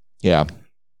 Yeah.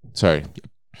 Sorry.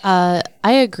 I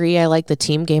agree. I like the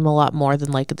team game a lot more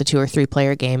than like the 2 or 3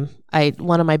 player game.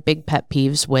 One of my big pet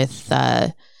peeves with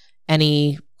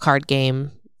any card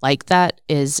game like that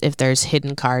is if there's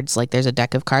hidden cards, like there's a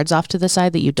deck of cards off to the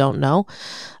side that you don't know.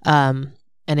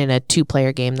 And in a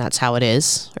 2-player game, that's how it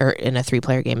is. Or in a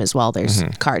 3-player game as well, there's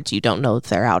cards you don't know if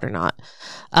they're out or not.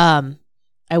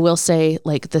 I will say,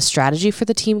 like, the strategy for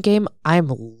the team game, I'm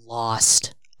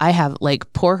lost. I have,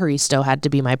 like, poor Haristo had to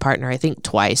be my partner, I think,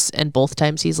 twice. And both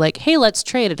times he's like, hey, let's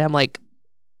trade. And I'm like,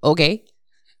 okay.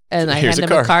 And I hand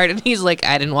him a card, and he's like,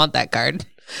 I didn't want that card.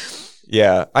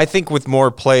 Yeah, I think with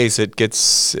more plays, it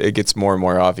gets more and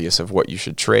more obvious of what you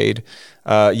should trade.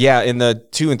 In the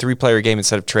 2 and 3 player game,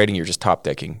 instead of trading, you're just top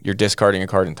decking. You're discarding a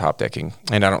card and top decking,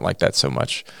 and I don't like that so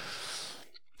much.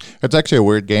 It's actually a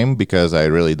weird game because I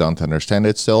really don't understand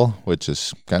it still, which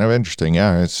is kind of interesting.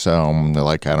 Yeah, it's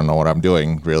like I don't know what I'm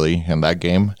doing really in that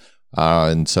game.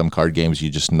 In some card games, you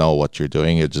just know what you're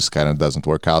doing. It just kind of doesn't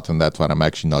work out, and that's when I'm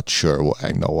actually not sure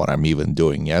I know what I'm even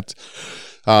doing yet.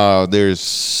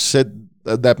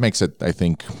 That makes it, I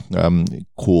think,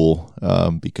 cool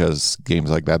because games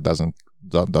like that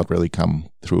don't really come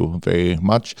through very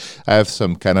much. I have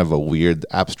some kind of a weird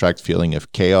abstract feeling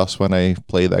of chaos when I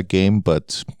play that game,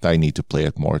 but I need to play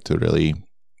it more to really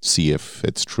see if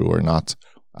it's true or not.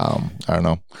 I don't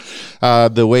know.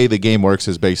 The way the game works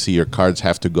is basically your cards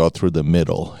have to go through the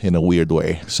middle in a weird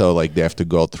way. So like they have to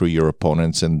go through your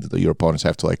opponents, and your opponents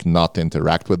have to like not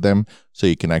interact with them so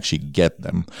you can actually get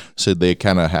them. So they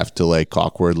kind of have to like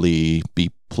awkwardly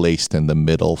be placed in the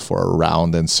middle for a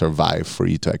round and survive for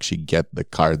you to actually get the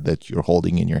card that you're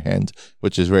holding in your hand,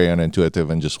 which is very unintuitive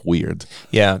and just weird.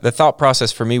 Yeah, the thought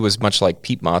process for me was much like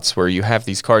Peat Mott's, where you have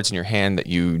these cards in your hand that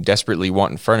you desperately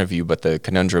want in front of you, but the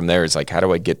conundrum there is like, how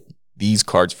do I get these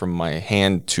cards from my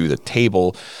hand to the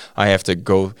table? I have to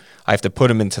put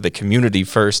them into the community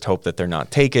first, hope that they're not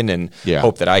taken, and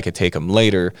hope that I could take them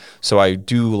later. So I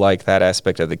do like that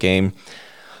aspect of the game.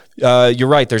 You're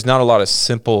right. There's not a lot of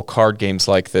simple card games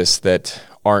like this that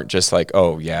aren't just like,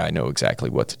 oh yeah, I know exactly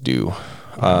what to do.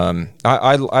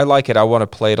 I like it. I want to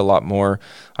play it a lot more.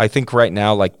 I think right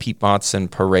now, like Peat Mott's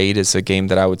and Parade is a game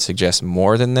that I would suggest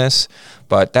more than this,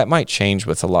 but that might change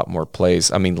with a lot more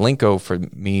plays. I mean, Linko for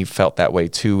me felt that way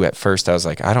too. At first, I was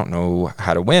like, I don't know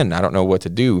how to win. I don't know what to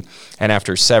do. And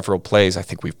after several plays, I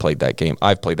think we've played that game.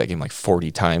 I've played that game like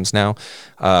 40 times now.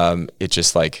 It's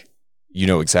just like, you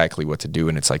know exactly what to do,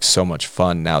 and it's like so much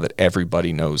fun now that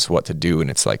everybody knows what to do, and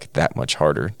it's like that much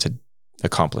harder to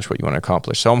accomplish what you want to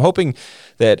accomplish. So I'm hoping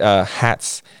that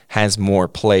Hats has more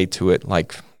play to it,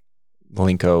 like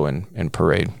Linko and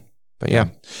Parade. But yeah.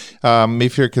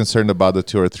 If you're concerned about the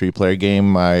 2 or 3 player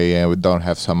game, I don't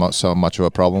have so much of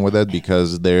a problem with it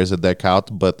because there is a deck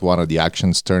out, but one of the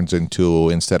actions turns into,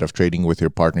 instead of trading with your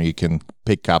partner, you can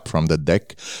pick up from the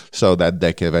deck. So that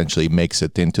deck eventually makes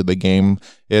it into the game.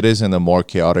 It is in a more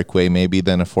chaotic way maybe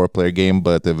than a 4-player game,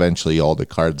 but eventually all the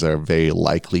cards are very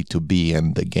likely to be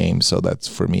in the game. So that's,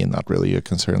 for me, not really a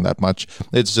concern that much.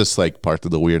 It's just like part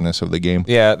of the weirdness of the game.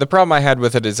 Yeah, the problem I had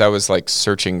with it is I was like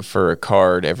searching for a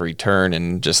card every turn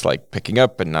and just like picking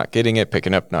up and not getting it,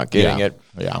 picking up, not getting it.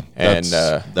 Yeah, and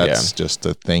that's just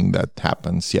a thing that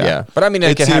happens. Yeah, but I mean,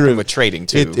 it can happen with trading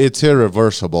too. It's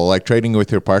irreversible. Like trading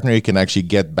with your partner, you can actually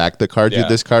get back the card you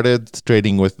discarded.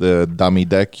 Trading with the dummy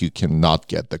deck, you cannot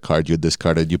get the card you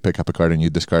discarded. You pick up a card and you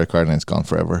discard a card, and it's gone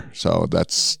forever. So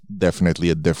that's definitely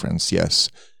a difference. Yes.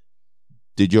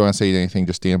 Did you want to say anything,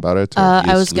 Justine, about it? or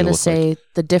you I was just going to look say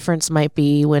the difference might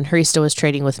be when Hristo was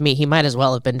trading with me, he might as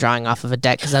well have been drawing off of a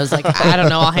deck because I was like, I don't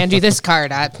know, I'll hand you this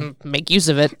card. Make use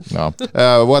of it. No.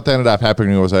 What ended up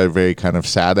happening was I was very kind of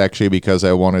sad, actually, because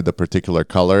I wanted a particular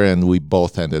color, and we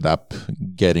both ended up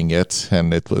getting it,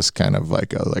 and it was kind of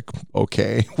like,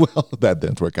 okay, well, that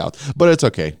didn't work out. But it's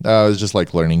okay. It was just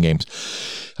like learning games.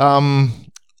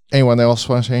 Anyone else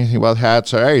want to say anything about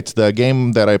hats? All right, the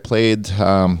game that I played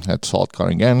at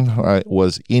SaltCon again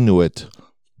was Inuit.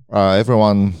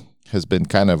 Everyone has been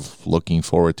kind of looking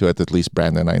forward to it. At least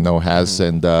Brandon, I know, has,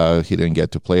 and he didn't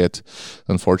get to play it,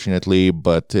 unfortunately.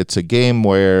 But it's a game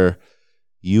where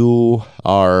you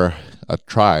are a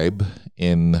tribe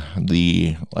in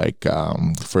the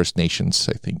First Nations,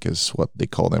 I think is what they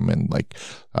call them, in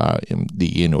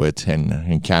the Inuit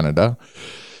in Canada,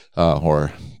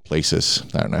 or places.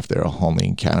 I don't know if they're only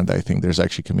in Canada. I think there's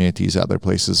actually communities other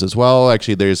places as well.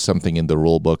 Actually, there's something in the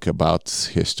rule book about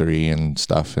history and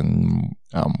stuff, and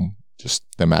just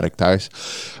thematic ties.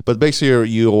 But basically,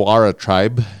 you are a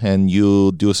tribe, and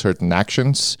you do certain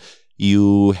actions.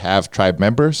 You have tribe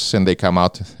members, and they come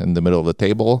out in the middle of the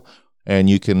table, and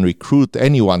you can recruit.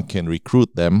 Anyone can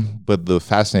recruit them. But the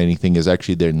fascinating thing is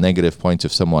actually their negative points.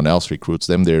 If someone else recruits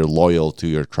them, they're loyal to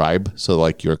your tribe. So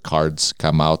like your cards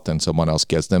come out and someone else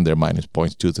gets them, they're minus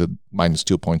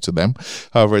 2 points to them.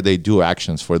 However, they do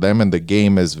actions for them. And the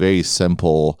game is very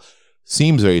simple,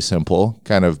 seems very simple,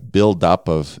 kind of build up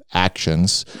of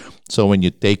actions. So when you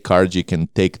take cards, you can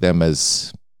take them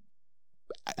as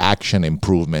action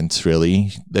improvements,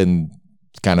 really, then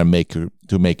kind of make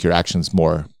your actions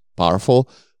more powerful,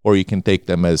 or you can take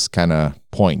them as kind of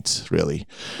points, really.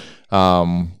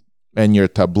 And your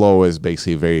tableau is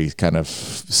basically very kind of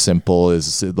simple.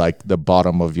 Is like the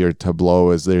bottom of your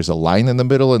tableau is there's a line in the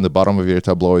middle, and the bottom of your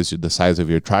tableau is the size of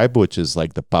your tribe, which is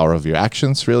like the power of your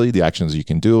actions, really, the actions you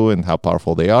can do and how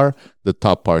powerful they are. The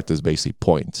top part is basically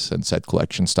points and set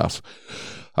collection stuff.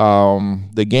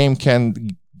 The game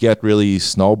can get really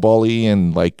snowbally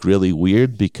and like really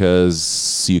weird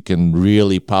because you can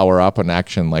really power up an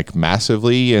action like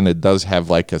massively, and it does have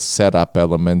like a setup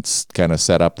element, kind of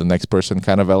set up the next person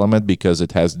kind of element, because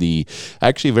it has the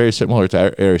actually very similar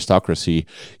to Aristocracy.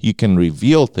 You can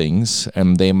reveal things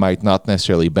and they might not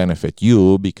necessarily benefit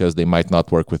you because they might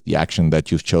not work with the action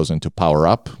that you've chosen to power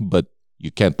up, but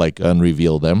you can't like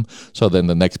unreveal them. So then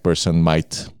the next person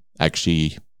might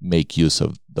actually make use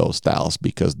of those styles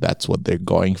because that's what they're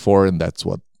going for and that's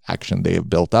what action they have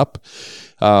built up.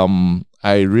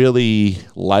 I really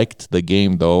liked the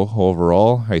game though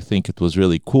overall. I think it was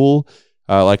really cool.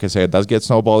 Like I said, it does get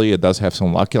snowbally. It does have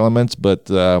some luck elements,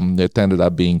 but it ended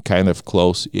up being kind of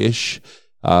close-ish.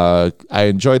 I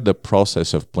enjoyed the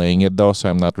process of playing it though, so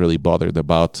I'm not really bothered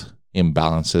about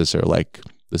imbalances or like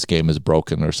this game is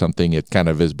broken or something. It kind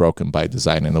of is broken by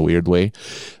design in a weird way.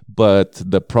 But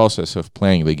the process of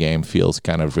playing the game feels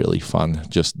kind of really fun.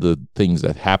 Just the things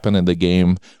that happen in the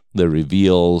game, the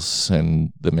reveals,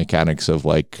 and the mechanics of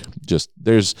like just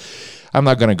there's... I'm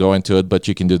not going to go into it, but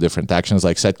you can do different actions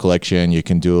like set collection. You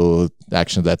can do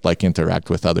actions that like interact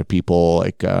with other people,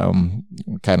 like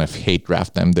kind of hate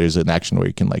draft them. There's an action where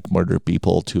you can like murder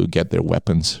people to get their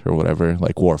weapons or whatever,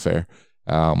 like warfare.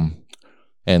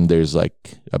 And there's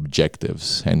like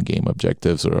objectives, end game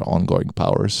objectives or ongoing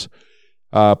powers.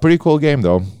 Pretty cool game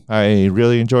though. I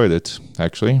really enjoyed it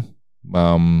actually.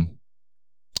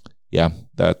 Yeah,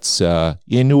 that's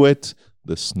Inuit,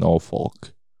 the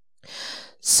Snowfolk.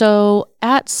 So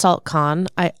at SaltCon,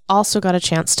 I also got a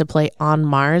chance to play On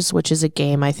Mars, which is a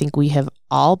game I think we have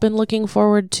all been looking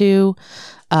forward to.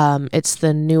 It's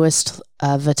the newest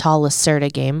Vital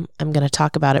Lacerda game. I'm going to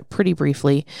talk about it pretty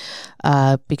briefly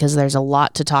because there's a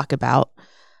lot to talk about.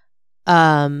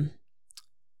 The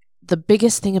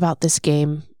biggest thing about this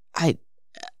game, I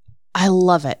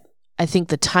love it. I think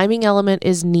the timing element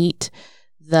is neat.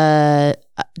 The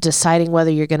deciding whether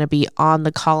you're going to be on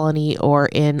the colony or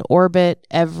in orbit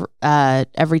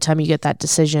every time you get that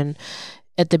decision.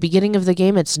 At the beginning of the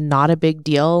game, it's not a big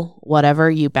deal.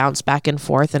 Whatever, you bounce back and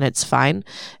forth and it's fine.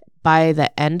 By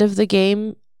the end of the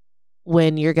game,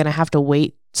 when you're going to have to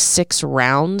wait 6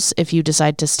 rounds if you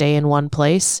decide to stay in one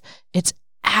place, it's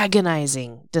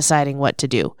agonizing deciding what to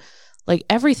do. Like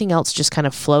everything else just kind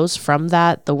of flows from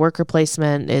that. The worker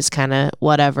placement is kind of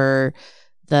whatever.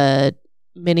 The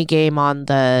mini game on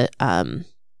the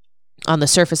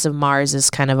surface of Mars is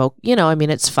kind of,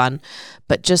 it's fun,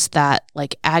 but just that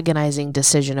like agonizing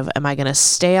decision of, am I going to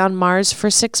stay on Mars for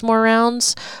 6 more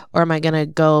rounds, or am I going to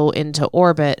go into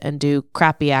orbit and do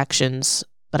crappy actions,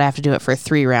 but I have to do it for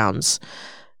 3 rounds,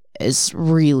 is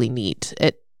really neat.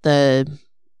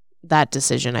 That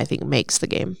decision, I think, makes the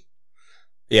game.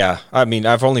 Yeah, I mean,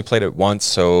 I've only played it once,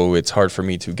 so it's hard for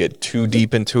me to get too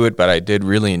deep into it, but I did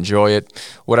really enjoy it.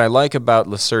 What I like about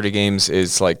Lacerda Games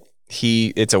is like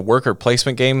it's a worker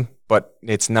placement game, but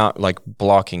it's not like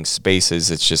blocking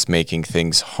spaces. It's just making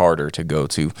things harder to go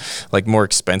to, like more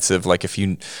expensive. Like if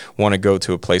you want to go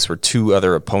to a place where 2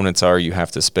 other opponents are, you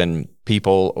have to spend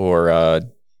people or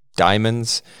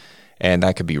diamonds. And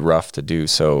that could be rough to do.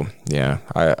 So yeah,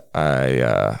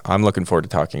 I'm looking forward to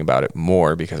talking about it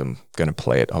more because I'm going to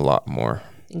play it a lot more.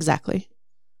 Exactly.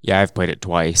 Yeah, I've played it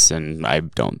twice, and I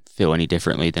don't feel any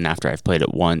differently than after I've played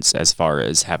it once. As far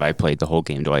as have I played the whole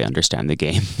game? Do I understand the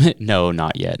game? No,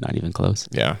 not yet. Not even close.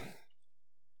 Yeah.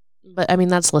 But I mean,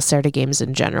 that's Lacerda Games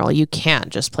in general. You can't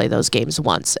just play those games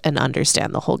once and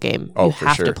understand the whole game. Oh, you for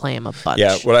have sure. to play them a bunch.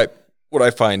 Yeah. What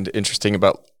I find interesting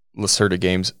about Lacerda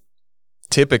Games,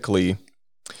 typically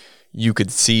you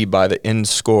could see by the end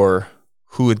score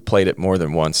who had played it more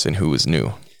than once and who was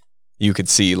new. You could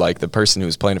see like the person who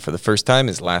was playing it for the first time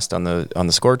is last on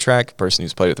the score track. The person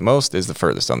who's played it the most is the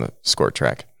furthest on the score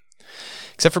track.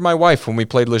 Except for my wife, when we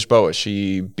played Lisboa,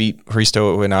 she beat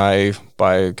Hristo and I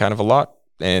by kind of a lot,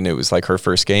 and it was like her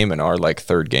first game and our like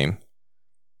third game.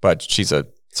 But she's a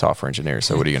software engineer,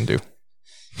 so what are you gonna do?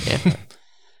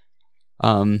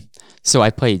 Yeah. So I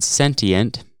played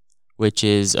Sentient, which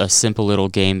is a simple little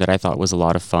game that I thought was a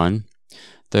lot of fun.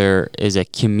 There is a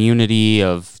community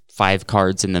of 5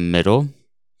 cards in the middle,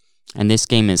 and this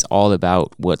game is all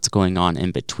about what's going on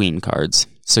in between cards.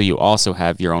 So you also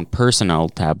have your own personal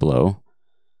tableau,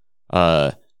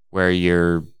 where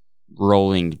you're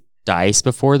rolling dice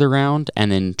before the round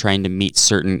and then trying to meet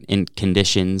certain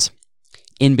conditions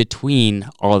in between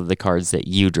all of the cards that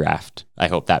you draft. I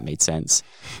hope that made sense.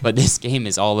 But this game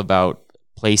is all about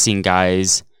placing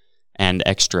guys and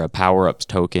extra power-ups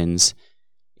tokens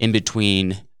in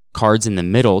between cards in the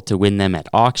middle to win them at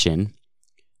auction,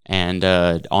 and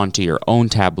onto your own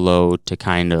tableau to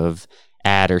kind of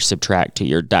add or subtract to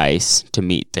your dice to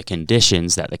meet the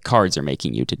conditions that the cards are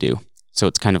making you to do. So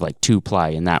it's kind of like 2-ply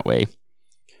in that way.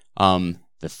 The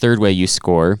third way you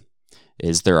score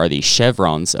is there are these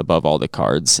chevrons above all the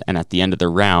cards, and at the end of the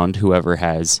round, whoever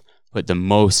has put the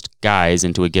most guys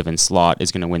into a given slot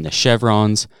is going to win the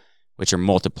chevrons, which are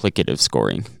multiplicative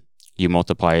scoring. You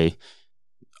multiply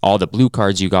all the blue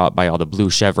cards you got by all the blue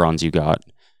chevrons you got,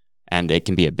 and it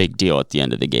can be a big deal at the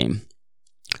end of the game.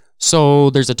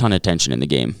 So there's a ton of tension in the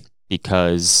game,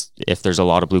 because if there's a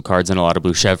lot of blue cards and a lot of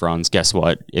blue chevrons, guess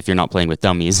what? If you're not playing with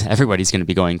dummies, everybody's going to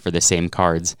be going for the same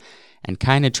cards and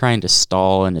kind of trying to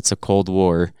stall, and it's a Cold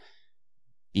War,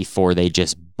 before they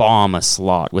just bomb a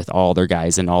slot with all their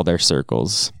guys in all their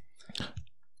circles.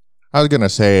 I was going to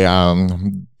say,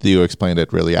 you explained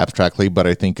it really abstractly, but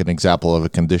I think an example of a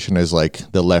condition is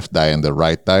like the left die and the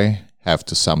right die have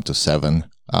to sum to 7,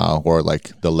 or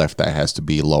like the left die has to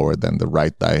be lower than the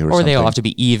right die, or something. They all have to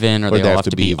be even, or they all have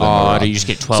to be odd, or you just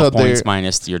get 12 points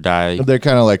minus your die. They're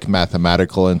kind of like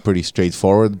mathematical and pretty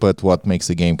straightforward, but what makes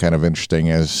the game kind of interesting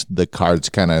is the cards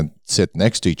kind of sit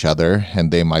next to each other, and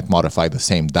they might modify the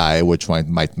same die, which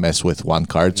might mess with one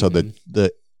card. So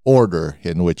the order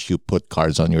in which you put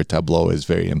cards on your tableau is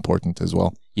very important as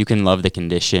well. You can love the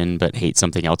condition but hate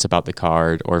something else about the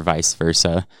card, or vice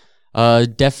versa.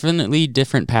 Definitely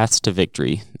different paths to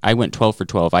victory. I went 12 for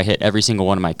 12. I hit every single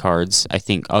one of my cards. I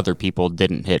think other people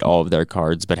didn't hit all of their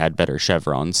cards but had better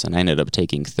chevrons, and I ended up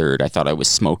taking third. I thought I was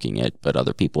smoking it, but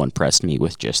other people impressed me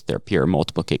with just their pure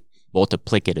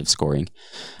multiplicative scoring.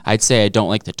 I'd say I don't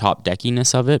like the top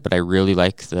deckiness of it, but I really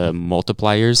like the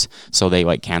multipliers, so they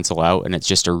like cancel out, and it's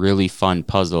just a really fun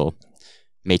puzzle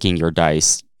making your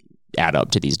dice add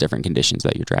up to these different conditions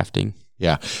that you're drafting.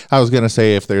 Yeah, I was going to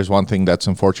say, if there's one thing that's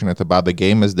unfortunate about the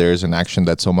game is there's an action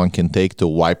that someone can take to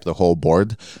wipe the whole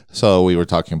board. So we were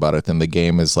talking about it in the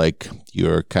game, is like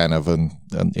you're kind of in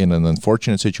an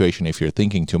unfortunate situation if you're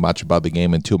thinking too much about the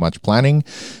game and too much planning,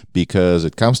 because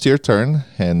it comes to your turn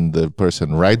and the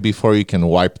person right before you can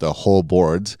wipe the whole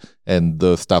board, and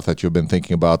the stuff that you've been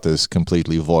thinking about is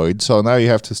completely void. So now you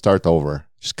have to start over,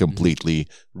 just completely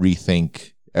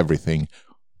rethink everything.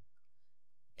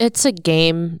 It's a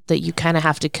game that you kind of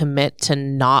have to commit to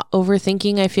not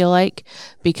overthinking, I feel like,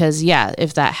 because yeah,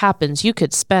 if that happens, you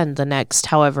could spend the next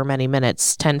however many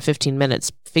minutes, 10, 15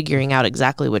 minutes, figuring out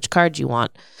exactly which card you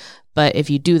want. But if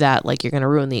you do that, like, you're going to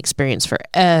ruin the experience for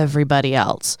everybody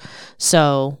else.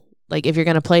 So like, if you're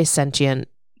going to play Sentient,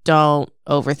 don't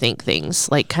overthink things.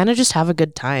 Like, kind of just have a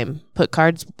good time. Put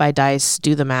cards by dice,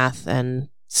 do the math, and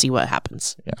see what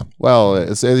happens. Yeah. Well,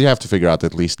 you have to figure out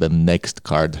at least the next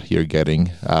card you're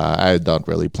getting. I don't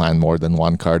really plan more than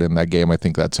one card in that game. I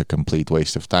think that's a complete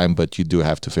waste of time, but you do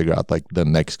have to figure out like the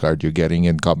next card you're getting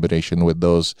in combination with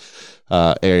those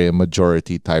area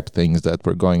majority type things that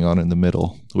were going on in the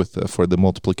middle with for the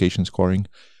multiplication scoring.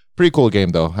 Pretty cool game,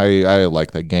 though. I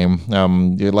like that game.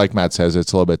 Like Matt says,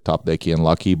 it's a little bit top-decky and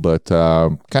lucky, but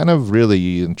kind of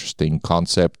really interesting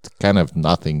concept. Kind of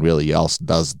nothing really else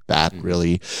does that,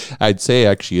 really. I'd say,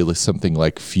 actually, something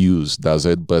like Fuse does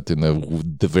it, but in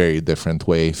the very different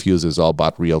way. Fuse is all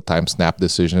about real-time snap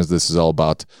decisions. This is all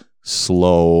about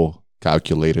slow,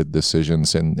 calculated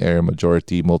decisions and area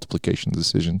majority multiplication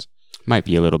decisions. Might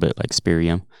be a little bit like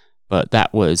Spirium, but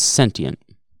that was Sentient.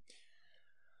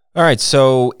 All right,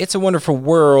 so It's a Wonderful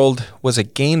World was a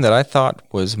game that I thought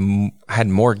had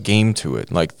more game to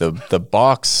it. Like the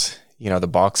box, the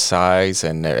box size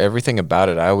and everything about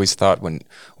it. I always thought when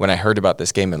I heard about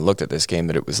this game and looked at this game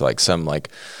that it was like some like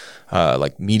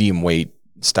medium weight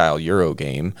style Euro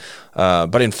game.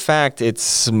 But in fact,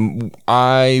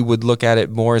 I would look at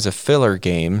it more as a filler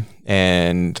game,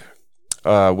 and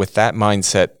with that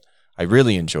mindset, I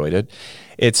really enjoyed it.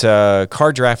 It's a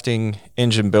card drafting,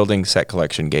 engine building, set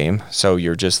collection game. So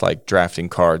you're just like drafting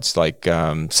cards like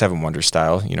Seven Wonders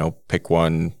style, pick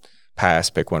one, pass,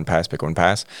 pick one, pass, pick one,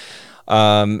 pass.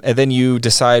 And then you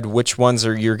decide which ones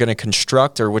you're going to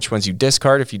construct or which ones you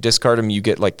discard. If you discard them, you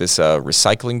get like this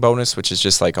recycling bonus, which is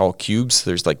just like all cubes.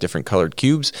 There's like different colored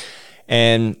cubes.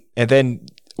 And then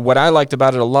what I liked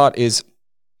about it a lot is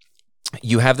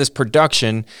you have this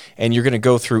production and you're going to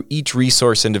go through each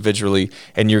resource individually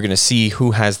and you're going to see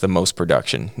who has the most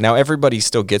production. Now, everybody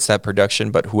still gets that production,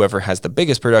 but whoever has the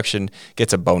biggest production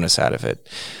gets a bonus out of it.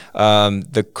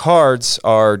 The cards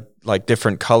are like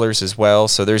different colors as well.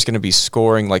 So there's going to be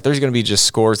scoring, like there's going to be just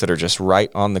scores that are just right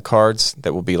on the cards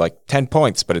that will be like 10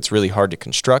 points, but it's really hard to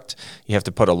construct. You have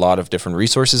to put a lot of different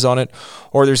resources on it.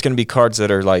 Or there's going to be cards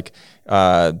that are like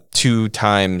 2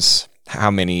 times how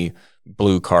many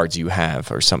blue cards you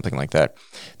have or something like that.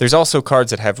 There's also cards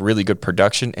that have really good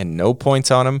production and no points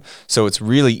on them, so it's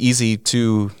really easy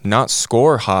to not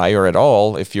score high or at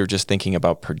all if you're just thinking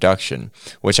about production,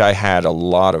 which I had a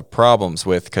lot of problems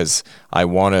with because I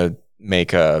want to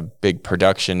make a big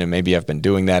production, and maybe I've been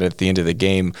doing that at the end of the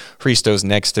game. Hristo's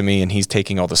next to me and he's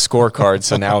taking all the scorecards,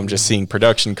 so now I'm just seeing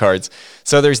production cards.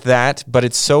 So there's that, but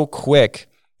it's so quick.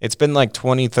 It's been like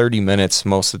 20, 30 minutes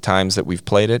most of the times that we've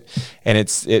played it. And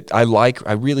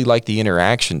I really like the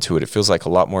interaction to it. It feels like a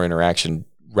lot more interaction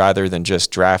rather than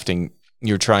just drafting.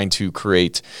 You're trying to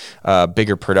create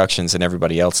bigger productions than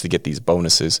everybody else to get these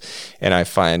bonuses. And I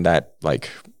find that like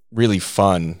really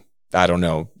fun. I don't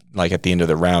know, like at the end of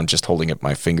the round, just holding up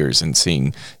my fingers and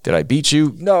seeing, did I beat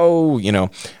you? No,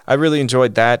 I really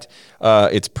enjoyed that.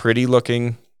 It's pretty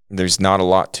looking. There's not a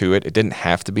lot to it. It didn't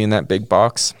have to be in that big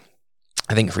box.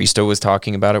 I think Hristo was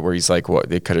talking about it where he's like,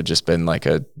 what, it could have just been like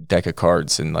a deck of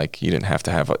cards and like you didn't have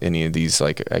to have any of these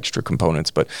like extra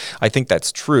components. But I think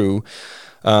that's true.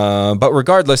 But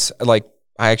regardless, like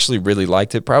I actually really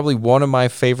liked it. Probably one of my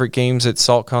favorite games at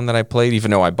SaltCon that I played,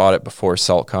 even though I bought it before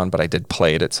SaltCon, but I did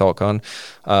play it at SaltCon.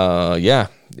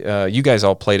 You guys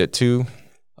all played it too.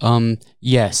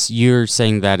 Yes, you're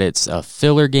saying that it's a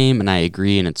filler game, and I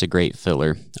agree, and it's a great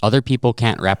filler. Other people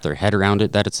can't wrap their head around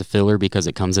it that it's a filler because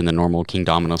it comes in the normal King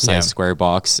Domino size square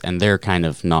box, and they're kind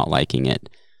of not liking it.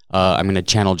 I'm going to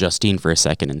channel Justine for a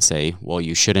second and say, well,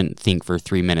 you shouldn't think for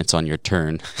 3 minutes on your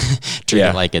turn. Treat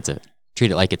it like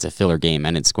it's a filler game,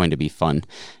 and it's going to be fun.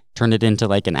 Turn it into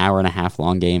like an hour and a half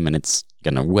long game, and it's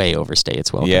going to way overstay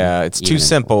its welcome. Yeah, it's too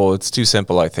simple. It's too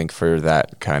simple, I think, for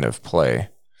that kind of play.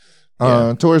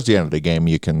 Towards the end of the game,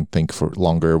 you can think for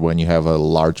longer when you have a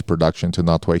large production to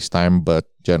not waste time. But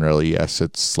generally, yes,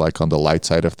 it's like on the light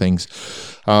side of things.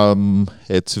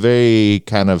 It's very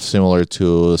kind of similar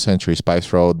to Century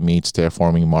Spice Road meets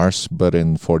Terraforming Mars, but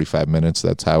in 45 minutes.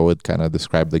 That's how I would kind of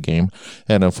describe the game.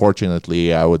 And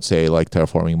unfortunately, I would say like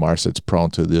Terraforming Mars, it's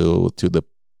prone to the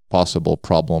possible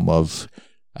problem of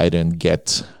I didn't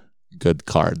get good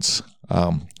cards,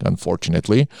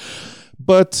 unfortunately.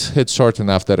 But it's short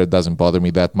enough that it doesn't bother me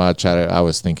that much. I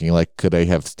was thinking, like, could I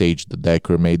have staged the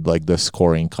deck or made, like, the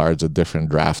scoring cards a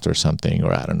different draft or something?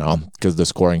 Or I don't know. Because the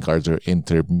scoring cards are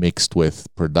intermixed with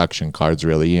production cards,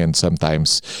 really. And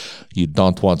sometimes you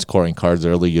don't want scoring cards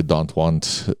early. You don't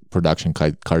want production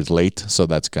cards late. So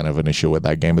that's kind of an issue with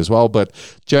that game as well. But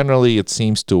generally, it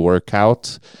seems to work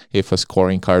out. If a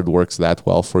scoring card works that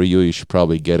well for you, you should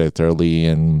probably get it early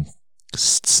and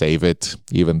save it,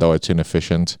 even though it's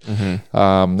inefficient.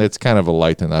 It's kind of a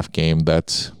light enough game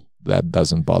that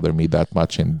doesn't bother me that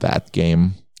much in that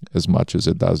game. as much as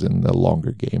it does in the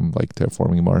longer game like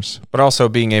Terraforming Mars. But also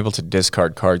being able to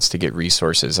discard cards to get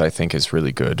resources, I think, is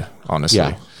really good,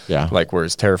 honestly. Yeah. Like,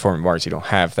 whereas Terraforming Mars, you don't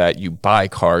have that. You buy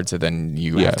cards and then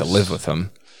you have to live with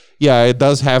them. Yeah, it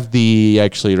does have the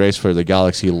actually Race for the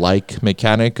Galaxy like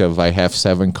mechanic of I have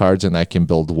 7 cards and I can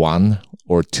build 1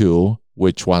 or 2.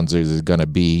 Which ones is it going to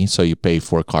be? So you pay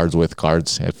for cards with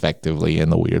cards effectively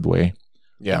in a weird way.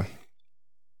 Yeah.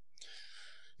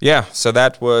 Yeah, so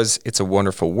that was It's a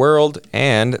Wonderful World,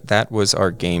 and that was our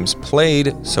games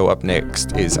played. So up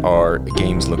next is our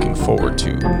games looking forward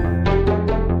to.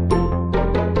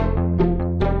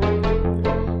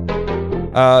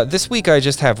 This week I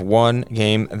just have one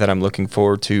game that I'm looking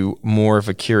forward to, more of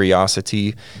a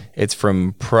curiosity. It's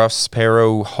from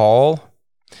Prospero Hall.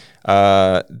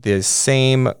 It's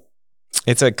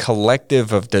a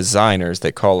collective of designers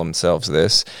that call themselves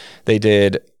this. They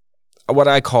did what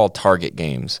I call target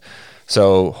games.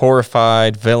 So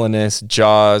Horrified, Villainous,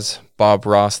 Jaws, Bob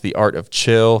Ross, The Art of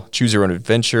Chill, Choose Your Own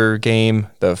Adventure game,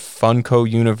 the Funko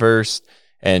Universe,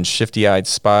 and Shifty Eyed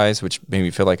Spies, which made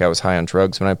me feel like I was high on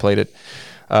drugs when I played it.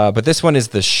 But this one is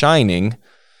The Shining.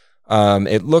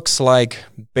 It looks like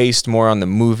based more on the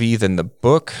movie than the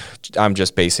book. I'm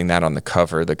just basing that on the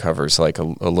cover. The cover's like a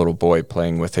little boy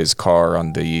playing with his car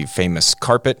on the famous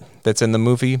carpet that's in the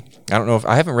movie.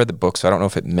 I haven't read the book, so I don't know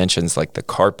if it mentions like the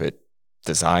carpet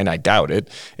design. I doubt it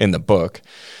in the book.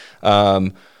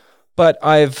 But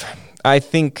I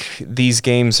think these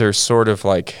games are sort of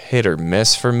like hit or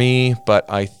miss for me, but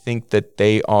I think that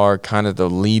they are kind of the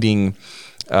leading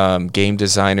game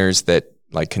designers that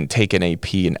like can take an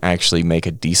AP and actually make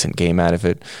a decent game out of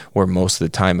it, where most of the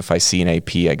time if I see an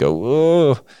AP, I go,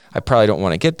 oh, I probably don't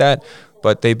want to get that,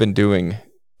 but they've been doing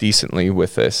decently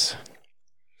with this.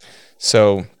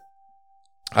 So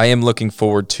I am looking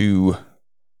forward to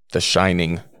The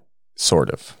Shining, sort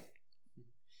of.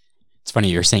 It's funny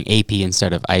you're saying AP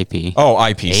instead of IP. Oh,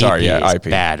 IP, sorry, yeah, is IP.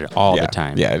 bad all the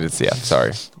time. Yeah,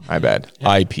 sorry, my bad.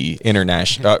 IP,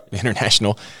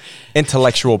 international,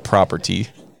 intellectual property.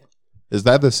 Is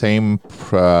that the same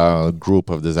group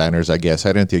of designers, I guess?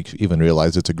 I didn't even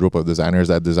realize it's a group of designers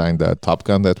that designed the Top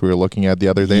Gun that we were looking at the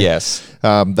other day. Yes.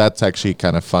 That's actually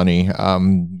kind of funny.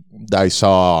 I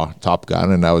saw Top Gun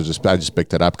and I just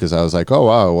picked it up because I was like, oh,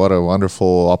 wow, what a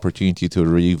wonderful opportunity to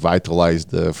revitalize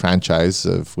the franchise,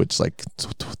 of which like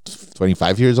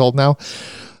 25 years old now.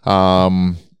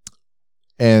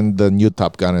 And the new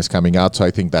Top Gun is coming out, so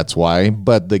I think that's why.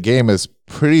 But the game is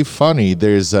pretty funny.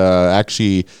 There's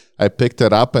actually, I picked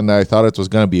it up and I thought it was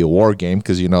going to be a war game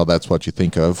because, that's what you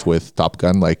think of with Top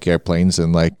Gun, like airplanes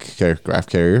and like aircraft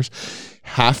carriers.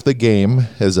 Half the game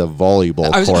is a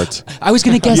volleyball court. I was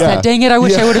going to guess that. Dang it. I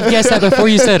wish I would have guessed that before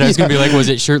you said it. I was going to be like, was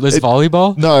it shirtless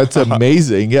volleyball? No, it's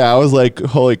amazing. Yeah, I was like,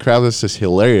 holy crap, this is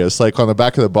hilarious. Like on the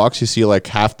back of the box, you see like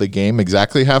half the game,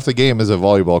 exactly half the game is a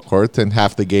volleyball court and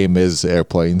half the game is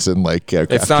airplanes and like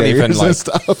aircraft It's not even like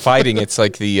stuff. fighting. It's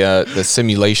like the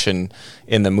simulation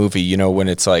in the movie, when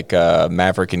it's like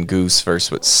Maverick and Goose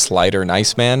versus Slider and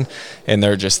Iceman, and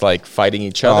they're just like fighting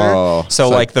each other. Oh, so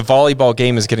like the volleyball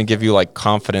game is going to give you like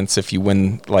confidence if you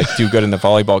win, like do good in the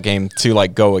volleyball game to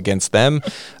like go against them.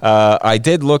 I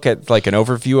did look at like an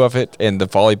overview of it, and the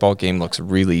volleyball game looks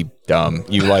really dumb.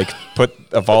 You like put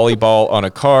a volleyball on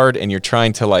a card and you're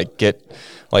trying to like get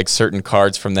like certain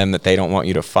cards from them that they don't want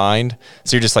you to find.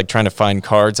 So you're just like trying to find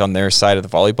cards on their side of the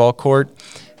volleyball court,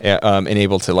 and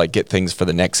able to like get things for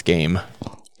the next game.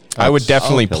 I would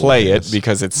definitely play it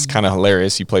because it's kind of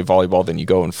hilarious. You play volleyball, then you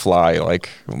go and fly. Like,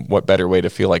 what better way to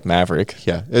feel like Maverick?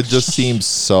 Yeah, it just seems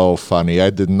so funny.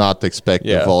 I did not expect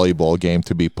the volleyball game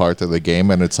to be part of the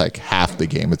game, and it's like half the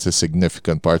game. It's a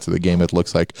significant part of the game, it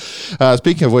looks like.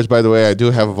 Speaking of which, by the way, I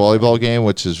do have a volleyball game,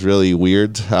 which is really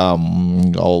weird.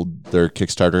 Their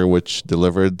Kickstarter, which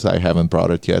delivered, I haven't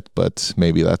brought it yet, but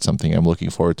maybe that's something I'm looking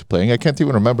forward to playing. I can't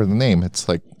even remember the name. It's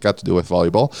like got to do with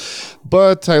volleyball.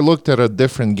 But I looked at a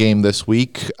different game this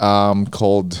week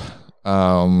called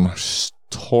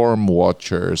Steam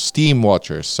Watchers.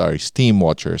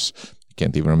 I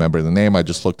can't even remember the name. I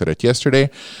just looked at it yesterday.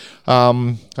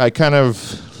 I kind of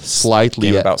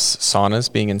slightly... Game about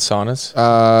saunas, being in saunas?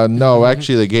 No,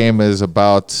 actually the game is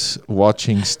about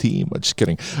watching Steam. I'm just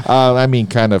kidding. I mean,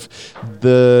 kind of.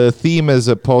 The theme is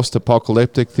a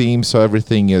post-apocalyptic theme, so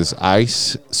everything is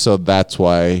ice. So that's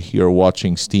why you're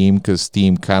watching Steam, because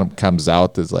Steam kind of comes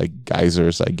out as like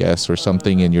geysers, I guess, or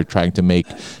something, and you're trying to make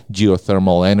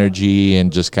geothermal energy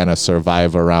and just kind of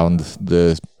survive around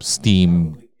the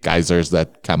steam geysers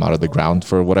that come out of the ground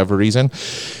for whatever reason.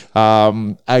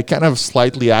 I kind of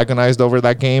slightly agonized over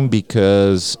that game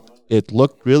because it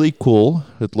looked really cool.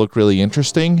 It looked really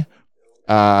interesting.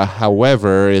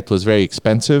 However, it was very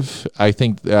expensive. I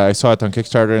think I saw it on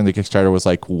Kickstarter, and the Kickstarter was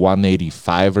like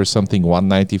 $185 or something,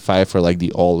 $195 for like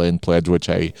the all-in pledge, which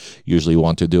I usually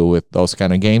want to do with those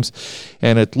kind of games.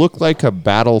 And it looked like a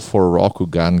Battle for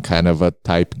Rokugan kind of a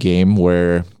type game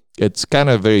where it's kind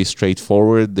of very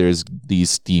straightforward. There's these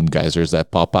steam geysers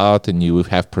that pop out, and you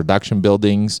have production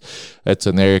buildings. It's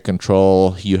an area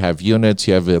control. You have units,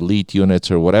 you have elite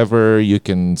units or whatever. You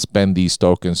can spend these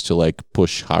tokens to like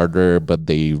push harder, but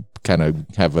they kind of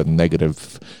have a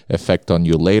negative effect on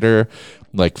you later.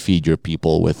 Like feed your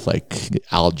people with like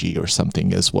algae or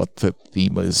something is what the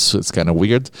theme is. It's kind of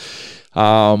weird.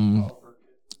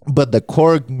 But the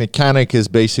core mechanic is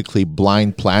basically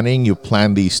blind planning. You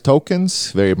plan these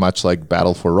tokens, very much like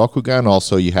Battle for Rokugan.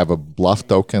 Also, you have a bluff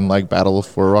token like Battle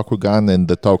for Rokugan, and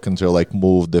the tokens are like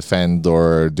move, defend,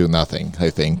 or do nothing,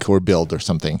 I think, or build or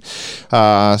something.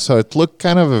 So it looked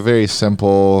kind of a very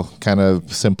simple, kind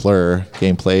of simpler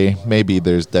gameplay. Maybe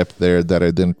there's depth there that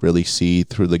I didn't really see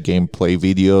through the gameplay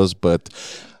videos, but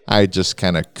I just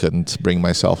kind of couldn't bring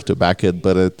myself to back it,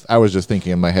 but I was just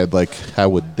thinking in my head, like, I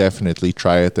would definitely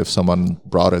try it if someone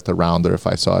brought it around or if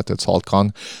I saw it at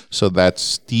SaltCon. So that's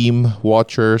Steam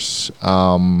Watchers.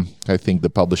 I think the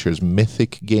publisher's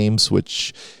Mythic Games,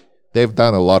 which they've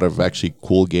done a lot of actually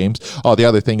cool games. Oh, the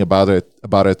other thing about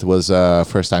it was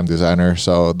first-time designer,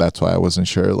 so that's why I wasn't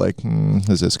sure, like,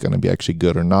 is this going to be actually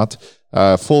good or not?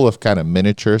 Full of kind of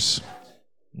miniatures,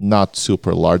 not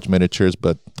super large miniatures,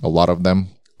 but a lot of them.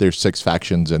 There's 6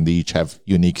 factions, and they each have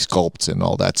unique sculpts and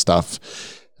all that stuff.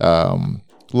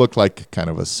 Looked like kind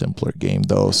of a simpler game,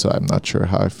 though, so I'm not sure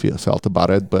how I felt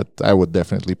about it, but I would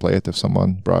definitely play it if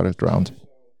someone brought it around.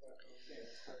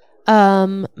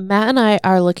 Matt and I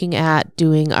are looking at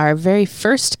doing our very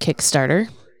first Kickstarter,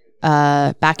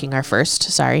 backing our first,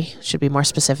 sorry, should be more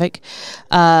specific.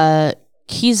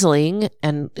 Kiesling,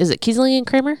 and is it Kiesling and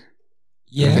Kramer?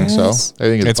 Yes. I think so. I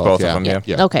think it's both of them,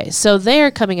 yeah. Okay, so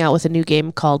they're coming out with a new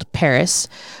game called Paris,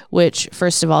 which,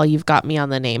 first of all, you've got me on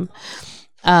the name.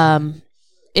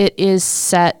 It is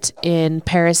set in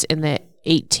Paris in the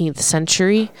 18th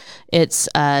century. It's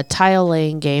a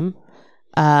tile-laying game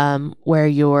where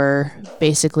you're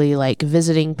basically like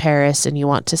visiting Paris and you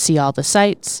want to see all the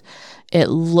sights. It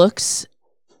looks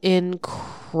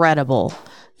incredible,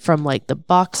 from like the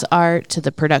box art to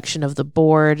the production of the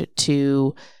board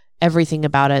to everything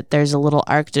about it. There's a little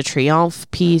Arc de Triomphe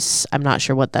piece. I'm not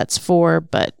sure what that's for,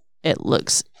 but it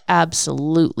looks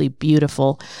absolutely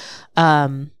beautiful.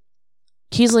 Kiesling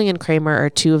and Kramer are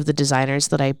 2 of the designers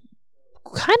that I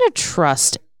kind of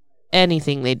trust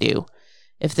anything they do.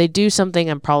 If they do something,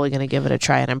 I'm probably going to give it a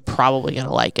try, and I'm probably going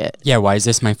to like it. Yeah, why is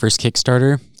this my first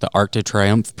Kickstarter? The Arc de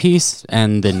Triomphe piece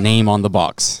and the name on the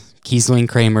box. Kiesling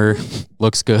Kramer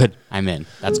looks good. I'm in.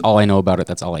 That's all I know about it.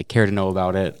 That's all I care to know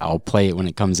about it. I'll play it when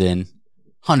it comes in.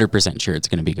 100% sure it's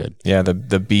going to be good. Yeah, the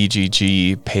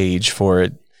BGG page for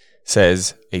it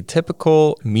says a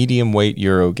typical medium weight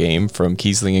Euro game from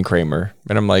Kiesling and Kramer.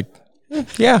 And I'm like,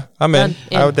 yeah, I'm in.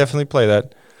 I would definitely play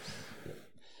that.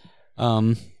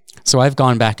 So I've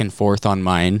gone back and forth on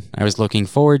mine. I was looking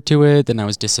forward to it, then I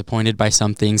was disappointed by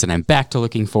some things, and I'm back to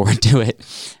looking forward to it.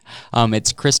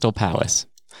 It's Crystal Palace.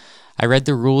 I read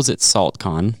the rules at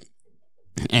SaltCon,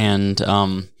 and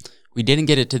we didn't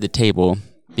get it to the table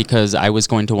because I was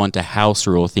going to want to house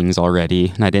rule things already,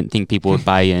 and I didn't think people would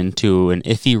buy into an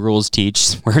iffy rules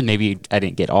teach where maybe I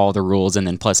didn't get all the rules, and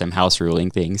then plus I'm house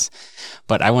ruling things.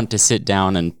 But I want to sit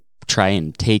down and try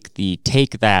and take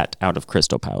that out of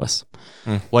Crystal Palace.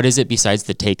 What is it besides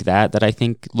the take that I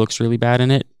think looks really bad in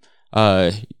it?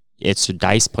 It's a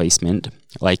dice placement,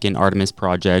 like in Artemis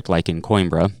Project, like in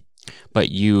Coimbra. But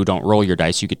you don't roll your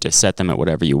dice. You get to set them at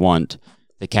whatever you want.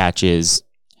 The catch is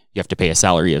you have to pay a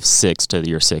salary of 6 to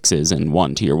your 6s and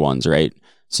 1 to your 1s, right?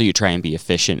 So you try and be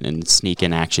efficient and sneak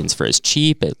in actions for as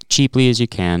cheaply as you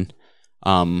can.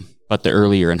 But the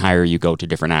earlier and higher you go to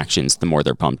different actions, the more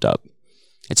they're pumped up.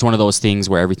 It's one of those things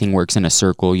where everything works in a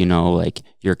circle, you know, like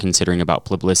you're considering about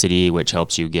publicity, which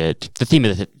helps you get the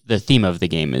theme of the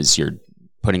game is you're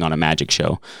putting on a magic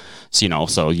show. So, you know,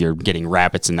 so you're getting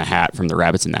rabbits in the hat from the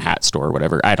Rabbits in the Hat store or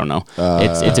whatever. I don't know.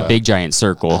 It's a big giant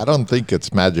circle. I don't think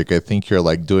it's magic. I think you're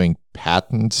like doing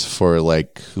patents for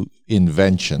like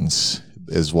inventions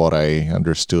is what I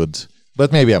understood.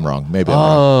 But maybe I'm wrong. Maybe I'm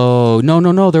wrong. Oh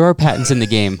no! There are patents in the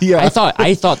game. Yeah. I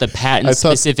thought the patents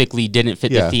specifically didn't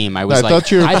fit Yeah. the theme. I No, was I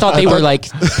thought I thought they were like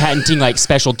patenting like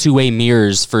special two-way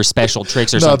mirrors for special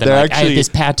tricks or something. they're Like I have actually- this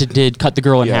patented cut the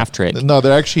girl in half trick. No,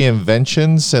 they're actually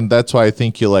inventions, and that's why I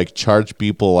think you like charge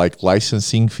people like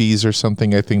licensing fees or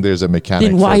something. I think there's a mechanic.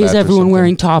 Then for why is that or everyone something.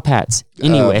 wearing top hats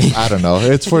anyway? I don't know.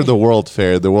 It's for the World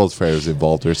Fair. The World Fair is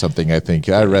involved or something. I think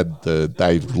I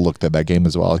looked at that game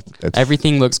as well.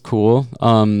 Everything looks cool.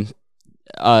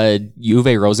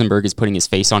 Uwe Rosenberg is putting his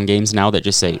face on games now that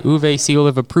just say Uwe seal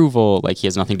of approval. Like he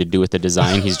has nothing to do with the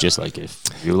design. He's just like, if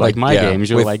you like my games,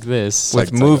 you'll like this.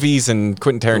 With movies and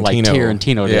Quentin Tarantino. Like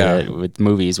Tarantino did it with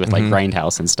movies with like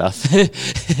Grindhouse and stuff.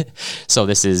 So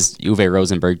this is Uwe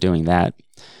Rosenberg doing that.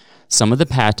 Some of the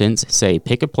patents say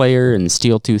pick a player and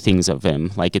steal 2 things of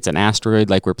him. Like it's an asteroid,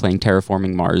 like we're playing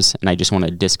Terraforming Mars, and I just want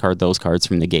to discard those cards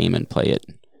from the game and play it.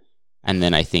 And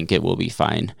then I think it will be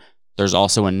fine. There's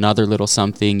also another little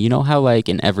something. You know how like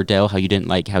in Everdell, how you didn't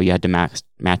like how you had to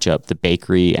match up the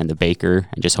bakery and the baker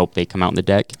and just hope they come out in the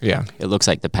deck? Yeah. It looks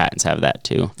like the patents have that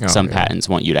too. Oh, Some yeah. patents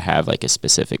want you to have like a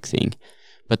specific thing.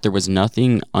 But there was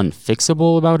nothing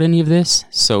unfixable about any of this.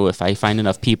 So if I find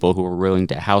enough people who are willing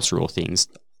to house rule things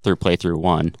through playthrough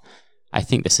 1, I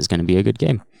think this is going to be a good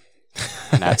game.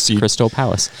 And that's Crystal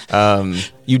Palace.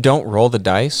 You don't roll the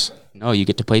dice. No, you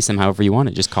get to place them however you want.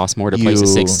 It just costs more to place a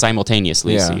 6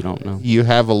 simultaneously, so Yeah. you don't know. You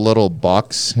have a little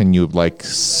box, and you like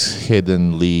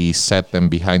hiddenly set them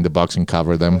behind the box and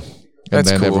cover them. And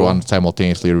That's then cool. everyone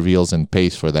simultaneously reveals and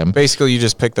pays for them. Basically, you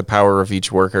just pick the power of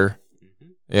each worker.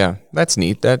 Yeah, that's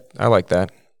neat. I like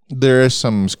that. There is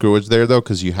some screwage there though,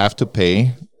 because you have to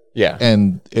pay, Yeah.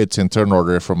 and it's in turn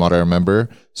order from what I remember.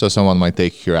 So someone might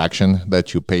take your action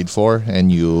that you paid for,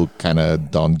 and you kind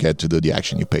of don't get to do the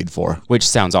action you paid for Which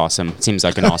sounds awesome. Seems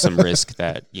like an awesome risk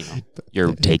that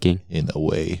you're taking. in a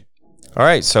way. All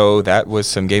right, so that was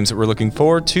some games that we're looking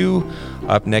forward to.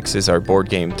 Up next is our board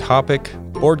game topic: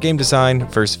 board game design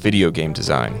versus video game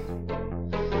design.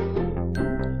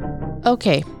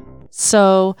 Okay.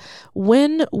 So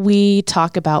when we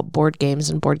talk about board games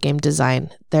and board game design,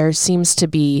 there seems to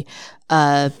be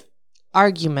a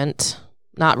argument,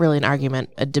 not really an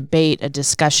argument, a debate, a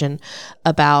discussion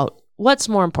about what's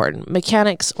more important,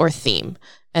 mechanics or theme,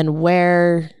 and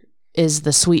where is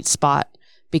the sweet spot.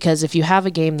 Because if you have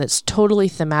a game that's totally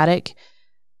thematic,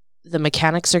 the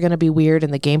mechanics are going to be weird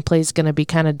and the gameplay is going to be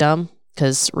kind of dumb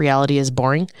because reality is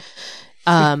boring.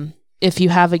 If you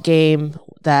have a game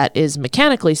that is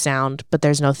mechanically sound, but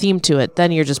there's no theme to it,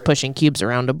 then you're just pushing cubes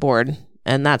around a board,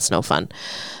 and that's no fun.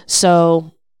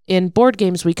 So in board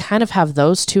games, we kind of have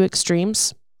those two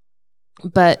extremes.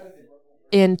 But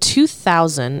in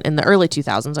 2000, in the early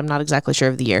 2000s, I'm not exactly sure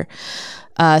of the year,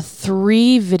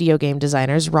 3 video game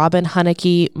designers, Robin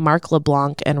Hunicke, Mark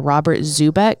LeBlanc, and Robert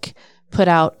Zubek, put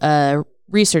out a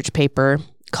research paper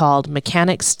called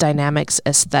Mechanics, Dynamics,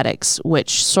 Aesthetics,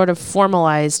 which sort of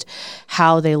formalized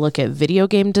how they look at video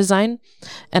game design.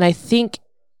 And I think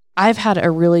I've had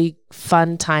a really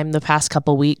fun time the past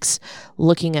couple weeks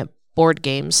looking at board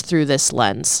games through this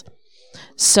lens.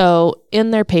 So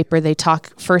in their paper, they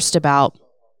talk first about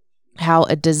how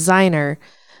a designer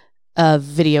of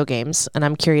video games, and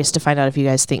I'm curious to find out if you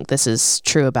guys think this is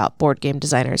true about board game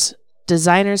designers.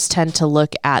 Designers tend to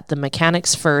look at the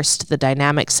mechanics first, the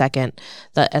dynamics second,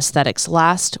 the aesthetics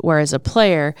last, whereas a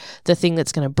player, the thing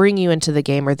that's going to bring you into the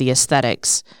game are the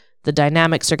aesthetics. The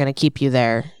dynamics are going to keep you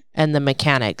there, and the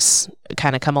mechanics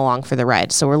kind of come along for the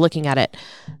ride. So we're looking at it.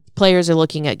 Players are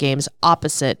looking at games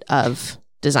opposite of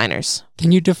designers.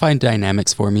 Can you define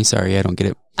dynamics for me? Sorry, I don't get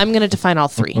it. I'm going to define all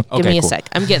 3. Give me a cool. sec.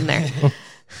 I'm getting there.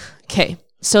 Okay.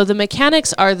 So the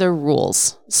mechanics are the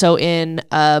rules. So in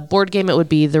a board game, it would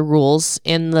be the rules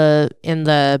in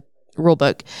the rule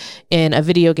book. In a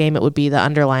video game, it would be the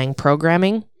underlying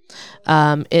programming.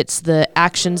 It's the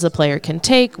actions the player can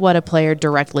take, what a player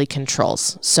directly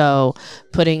controls. So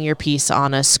putting your piece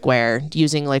on a square,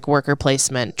 using like worker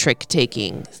placement, trick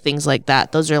taking, things like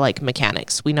that. Those are like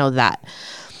mechanics. We know that.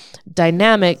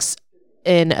 Dynamics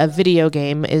in a video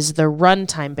game is the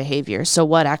runtime behavior. So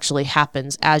what actually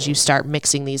happens as you start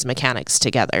mixing these mechanics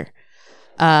together.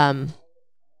 So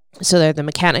they're the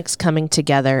mechanics coming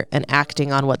together and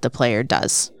acting on what the player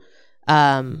does.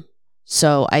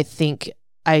 So I think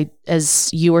as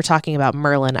you were talking about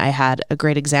Merlin, I had a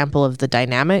great example of the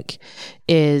dynamic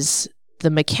is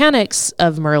the mechanics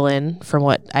of Merlin, from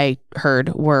what I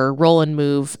heard, were roll and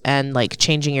move and like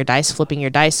changing your dice, flipping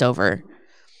your dice over.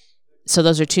 So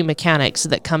those are 2 mechanics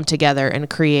that come together and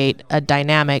create a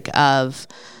dynamic of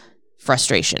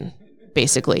frustration,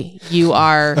 basically. You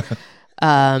are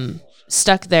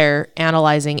stuck there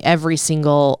analyzing every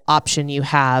single option you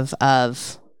have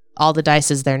of all the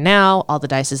dice is there now, all the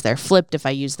dice is there flipped. If I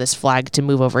use this flag to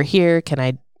move over here, can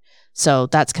I? So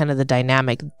that's kind of the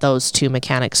dynamic those two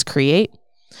mechanics create.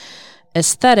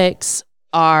 Aesthetics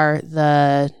are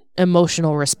the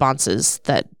emotional responses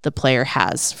that the player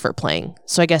has for playing.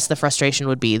 So I guess the frustration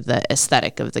would be the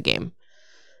aesthetic of the game.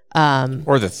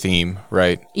 Or the theme,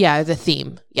 right? Yeah, the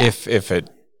theme. Yeah. If it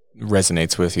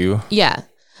resonates with you. Yeah.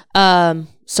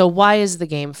 So why is the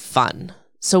game fun?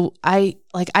 So I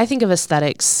think of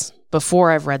aesthetics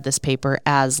before I've read this paper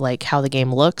as like how the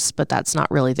game looks, but that's not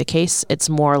really the case. It's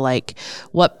more like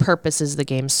what purpose is the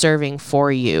game serving for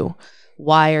you?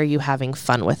 Why are you having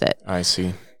fun with it? I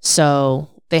see. So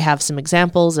they have some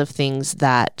examples of things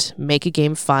that make a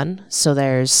game fun. So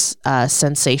there's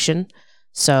sensation.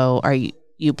 So are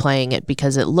you playing it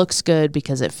because it looks good,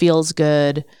 because it feels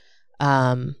good?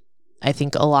 I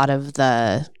think a lot of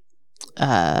the,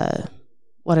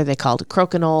 what are they called?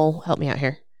 Crokinole. Help me out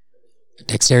here.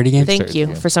 Dexterity games? Thank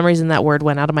you. For some reason, that word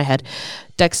went out of my head.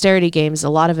 Dexterity games, a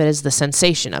lot of it is the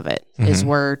sensation of it, is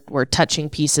we're touching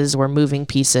pieces, we're moving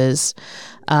pieces.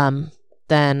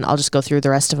 Then I'll just go through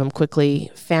the rest of them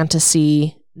quickly.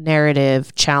 Fantasy,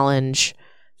 narrative, challenge,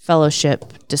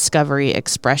 fellowship, discovery,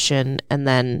 expression, and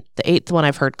then the eighth one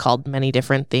I've heard called many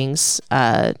different things.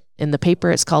 In the paper,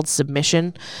 it's called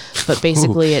submission, but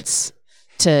basically it's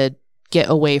to get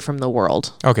away from the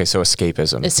world. Okay, so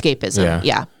escapism.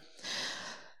 Yeah.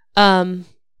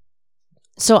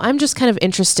 So I'm just kind of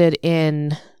interested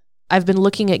in, I've been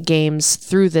looking at games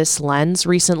through this lens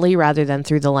recently rather than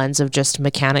through the lens of just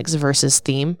mechanics versus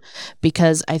theme,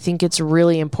 because I think it's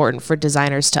really important for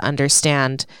designers to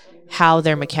understand how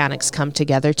their mechanics come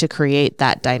together to create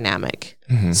that dynamic.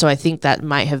 Mm-hmm. So I think that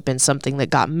might have been something that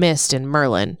got missed in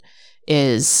Merlin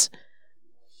is,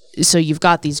 so you've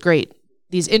got these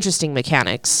interesting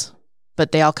mechanics,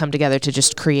 but they all come together to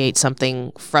just create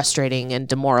something frustrating and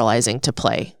demoralizing to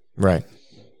play. Right.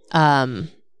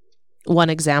 One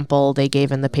example they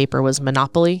gave in the paper was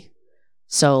Monopoly.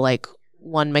 So like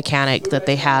one mechanic that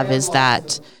they have is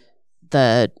that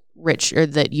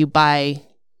that you buy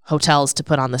hotels to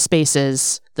put on the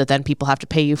spaces that then people have to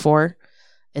pay you for.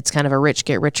 It's kind of a rich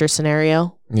get richer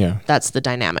scenario. Yeah. That's the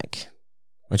dynamic.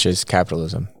 Which is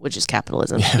capitalism.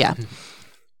 Yeah.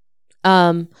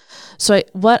 So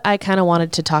what I kind of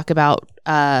wanted to talk about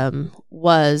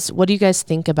was, what do you guys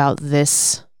think about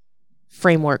this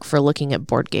framework for looking at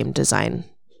board game design?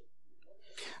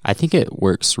 I think it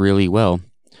works really well.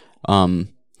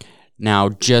 Now,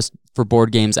 just for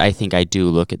board games, I think I do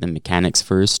look at the mechanics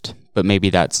first, but maybe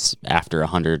that's after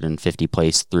 150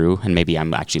 plays through, and maybe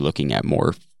I'm actually looking at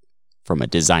more from a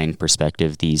design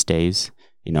perspective these days.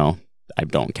 You know, I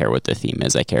don't care what the theme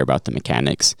is. I care about the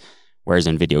mechanics. Whereas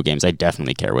in video games, I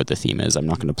definitely care what the theme is. I'm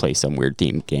not going to play some weird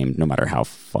theme game, no matter how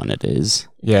fun it is.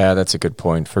 Yeah, that's a good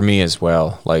point for me as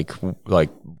well. Like,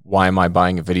 why am I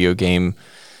buying a video game?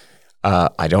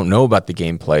 I don't know about the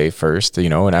gameplay first,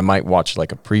 and I might watch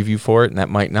like a preview for it, and that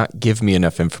might not give me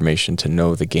enough information to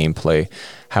know the gameplay.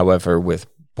 However, with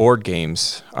board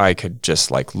games, I could just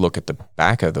like look at the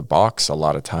back of the box a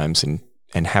lot of times and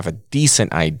have a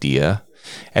decent idea.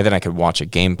 And then I could watch a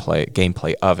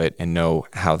gameplay of it and know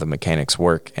how the mechanics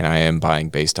work, and I am buying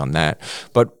based on that.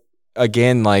 But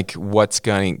again, like what's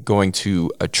going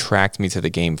to attract me to the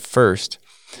game first,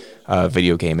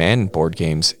 video game and board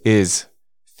games, is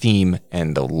theme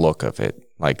and the look of it,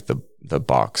 like the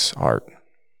box art.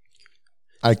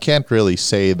 I can't really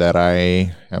say that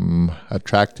I am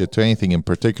attracted to anything in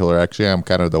particular. Actually, I'm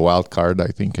kind of the wild card, I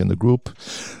think, in the group.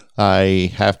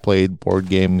 I have played board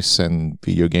games and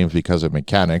video games because of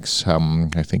mechanics.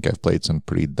 I think I've played some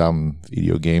pretty dumb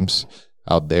video games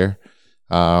out there.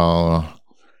 I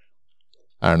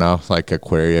don't know, like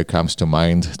Aquaria comes to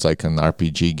mind. It's like an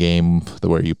RPG game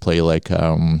where you play like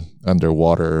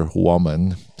underwater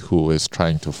woman who is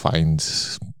trying to find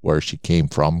where she came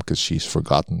from because she's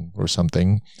forgotten or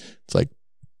something. It's like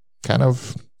kind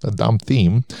of a dumb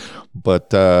theme, but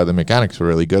the mechanics were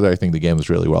really good. I think the game was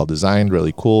really well designed,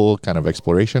 really cool, kind of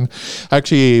exploration.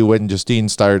 Actually, when Justine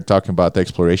started talking about the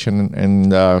exploration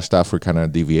and stuff, we're kind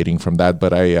of deviating from that,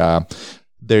 but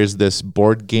there's this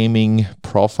board gaming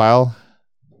profile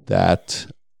that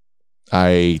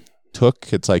I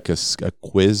took. It's like a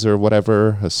quiz or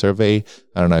whatever, a survey.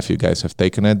 I don't know if you guys have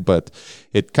taken it, but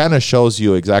it kind of shows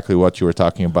you exactly what you were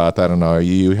talking about. I don't know.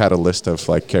 You had a list of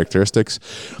like characteristics.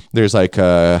 There's like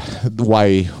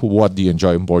what do you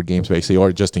enjoy in board games, basically,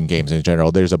 or just in games in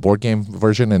general. There's a board game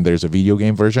version and there's a video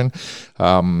game version.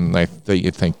 I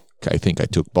think I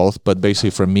took both, but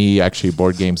basically for me, actually,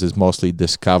 board games is mostly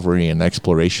discovery and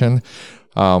exploration.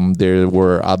 There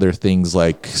were other things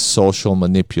like social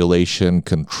manipulation,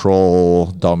 control,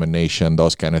 domination,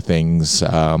 those kind of things.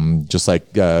 Just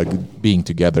like being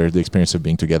together, the experience of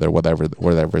being together,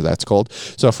 whatever that's called.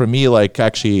 So for me, like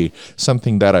actually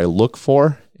something that I look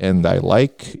for and I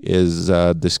like is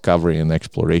discovery and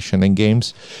exploration in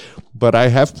games. But I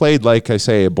have played, like I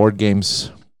say, board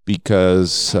games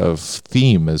because of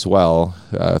theme as well.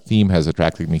 Theme has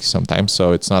attracted me sometimes,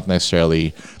 so it's not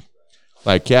necessarily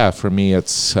like, for me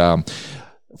it's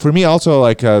for me also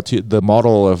like the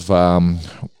model of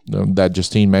that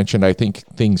Justine mentioned. I think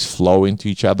things flow into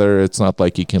each other. It's not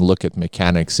like you can look at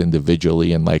mechanics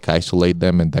individually and like isolate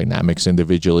them and dynamics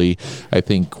individually. I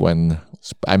think when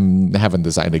I haven't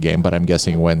designed a game, but I'm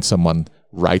guessing when someone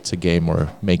writes a game or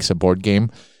makes a board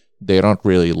game, they don't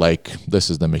really like,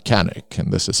 this is the mechanic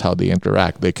and this is how they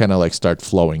interact. They kind of like start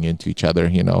flowing into each other,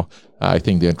 you know. I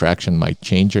think the interaction might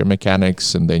change your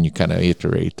mechanics and then you kind of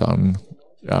iterate on.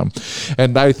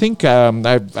 And I think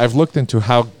I've looked into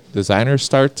how designers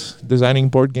start designing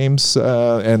board games,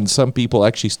 and some people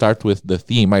actually start with the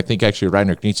theme. I think actually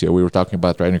Reiner Knizia, we were talking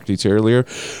about Reiner Knizia earlier.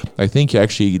 I think he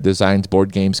actually designed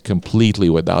board games completely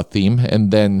without theme,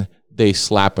 and then they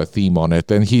slap a theme on it.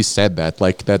 And he said that,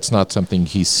 like, that's not something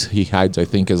he hides. I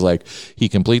think is like he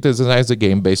completely designs the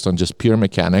game based on just pure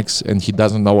mechanics, and he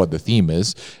doesn't know what the theme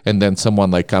is. And then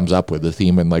someone like comes up with the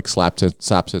theme and like slaps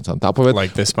it on top of it.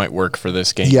 Like, this might work for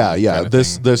this game. Yeah.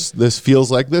 This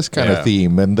feels like this kind of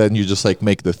theme, and then you just like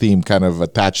make the theme kind of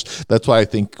attached. That's why I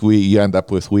think you end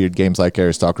up with weird games like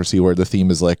Aristocracy, where the theme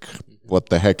is like, what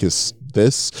the heck is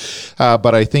this?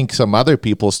 But I think some other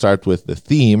people start with the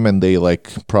theme and they like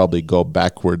probably go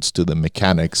backwards to the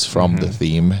mechanics from the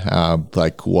theme.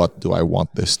 Like, what do I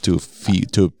want this to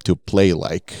play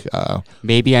like?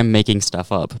 Maybe I'm making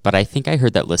stuff up, but I think I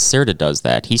heard that Lacerda does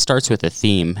that. He starts with a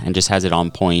theme and just has it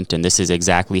on point, and this is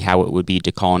exactly how it would be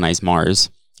to colonize Mars.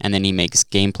 And then he makes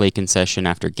gameplay concession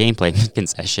after gameplay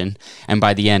concession, and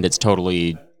by the end it's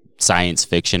totally science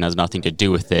fiction, has nothing to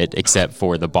do with it except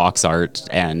for the box art,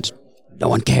 and no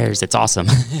one cares. It's awesome.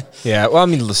 Yeah, well, I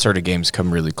mean, Lacerda games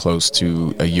come really close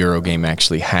to a Euro game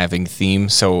actually having theme,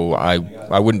 so I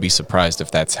wouldn't be surprised if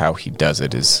that's how he does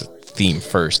it, is theme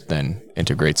first, then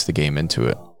integrates the game into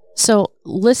it. So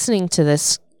listening to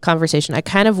this conversation, I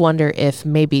kind of wonder if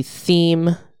maybe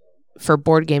theme for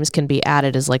board games can be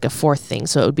added as like a fourth thing.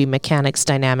 So it would be mechanics,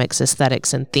 dynamics,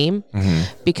 aesthetics, and theme.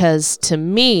 Because to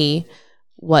me,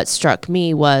 what struck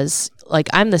me was, like,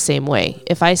 I'm the same way.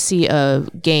 If I see a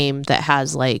game that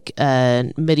has like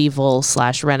a medieval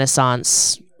 /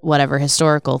 Renaissance, whatever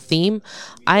historical theme,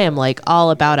 I am like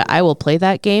all about it. I will play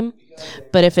that game.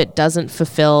 But if it doesn't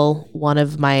fulfill one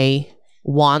of my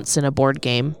wants in a board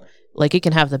game, like, it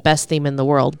can have the best theme in the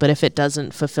world, but if it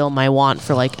doesn't fulfill my want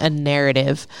for like a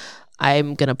narrative,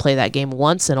 I'm going to play that game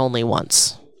once and only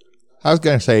once. I was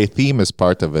going to say theme is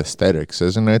part of aesthetics,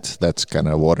 isn't it? That's kind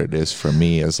of what it is for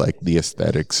me, is like the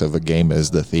aesthetics of a game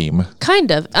is the theme. Kind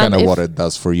of. Kind of what it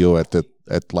does for you at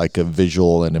like a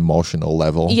visual and emotional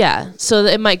level. Yeah. So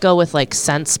it might go with like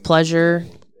sense pleasure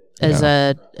as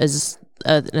an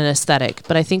aesthetic.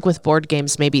 But I think with board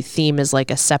games, maybe theme is like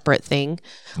a separate thing.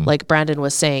 Like Brandon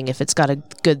was saying, if it's got a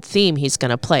good theme, he's going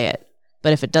to play it.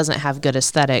 But if it doesn't have good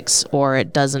aesthetics or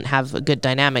it doesn't have good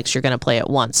dynamics, you're going to play it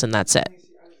once and that's it.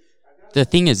 The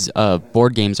thing is,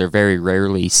 board games are very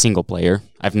rarely single player.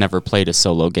 I've never played a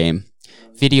solo game.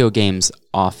 Video games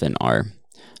often are.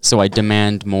 So I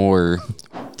demand more.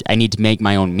 I need to make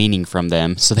my own meaning from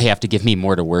them, so they have to give me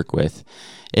more to work with.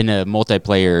 In a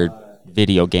multiplayer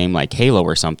video game like Halo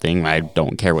or something, I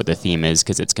don't care what the theme is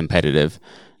because it's competitive.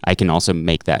 I can also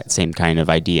make that same kind of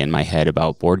idea in my head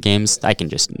about board games. I can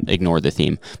just ignore the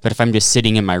theme. But if I'm just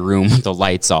sitting in my room with the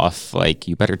lights off, like,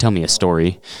 you better tell me a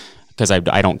story. Because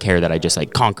I don't care that I just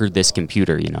like conquered this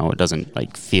computer, you know, it doesn't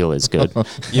like feel as good.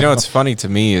 You know, what's funny to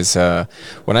me is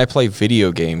when I play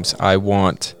video games, I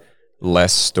want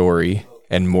less story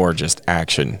and more just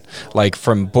action. Like,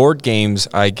 from board games,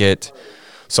 I get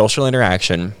social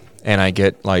interaction and I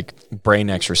get like brain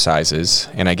exercises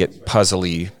and I get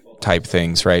puzzly type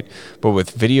things, right? But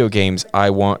with video games, I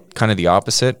want kind of the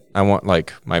opposite. I want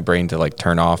like my brain to like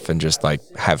turn off and just like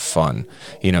have fun,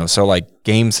 you know? So like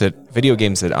video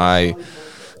games that I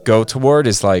go toward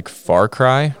is like Far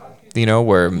Cry, you know,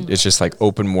 where it's just like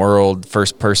open world,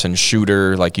 first person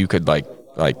shooter. Like, you could make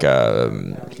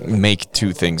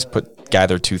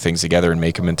gather two things together and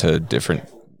make them into different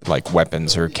like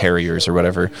weapons or carriers or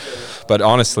whatever. But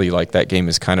honestly, like, that game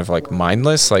is kind of like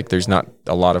mindless. Like, there's not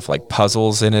a lot of like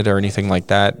puzzles in it or anything like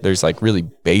that. There's like really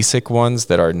basic ones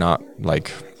that are not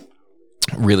like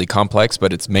really complex,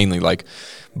 but it's mainly like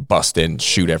bust in,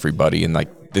 shoot everybody, and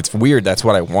like it's weird. That's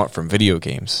what I want from video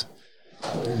games.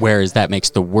 Whereas that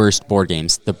makes the worst board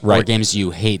games. The board Right. games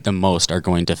you hate the most are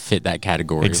going to fit that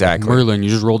category. Exactly. Like, Merlin, you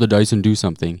just roll the dice and do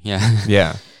something. Yeah.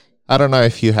 Yeah. I don't know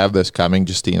if you have this coming,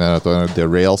 Justina, the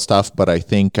rail stuff, but I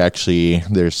think actually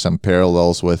there's some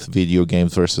parallels with video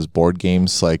games versus board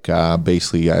games. Like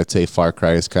basically, I'd say Far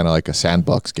Cry is kind of like a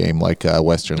sandbox game, like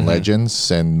Western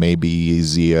Legends and maybe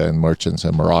Zia and Merchants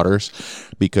and Marauders,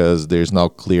 because there's no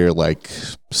clear like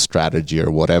strategy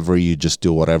or whatever. You just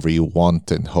do whatever you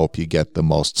want and hope you get the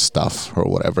most stuff or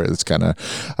whatever. It's kind of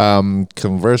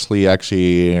conversely,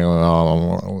 actually,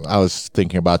 I was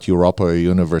thinking about Europa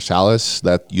Universalis.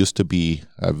 That used to be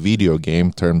a video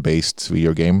game, turn-based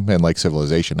video game, and like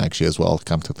Civilization actually as well,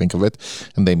 come to think of it.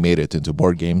 And they made it into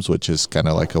board games, which is kind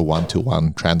of like a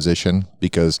one-to-one transition,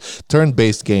 because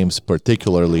turn-based games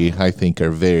particularly, I think, are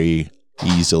very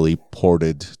easily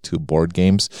ported to board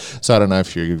games. So I don't know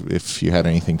if you had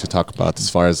anything to talk about as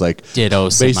far as like Ditto,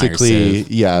 Sid Meier's basically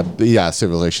Civ. yeah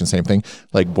Civilization, same thing,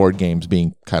 like board games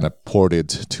being kind of ported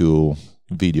to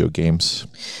video games.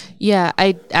 Yeah,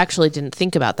 I actually didn't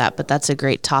think about that, but that's a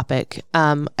great topic.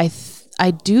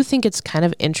 I do think it's kind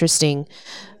of interesting,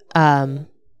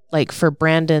 like for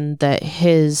Brandon, that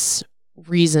his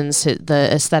reasons, the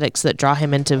aesthetics that draw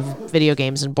him into video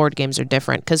games and board games are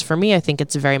different. Because for me, I think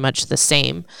it's very much the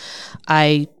same.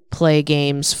 I play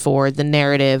games for the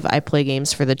narrative. I play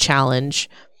games for the challenge.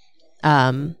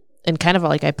 And kind of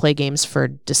like I play games for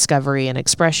discovery and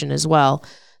expression as well.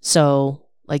 So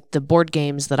like the board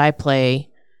games that I play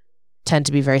tend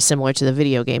to be very similar to the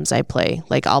video games I play.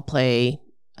 Like I'll play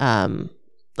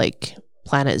like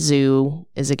Planet Zoo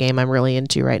is a game I'm really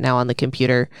into right now on the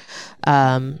computer.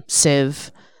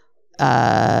 Civ,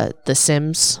 The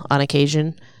Sims on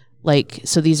occasion. Like,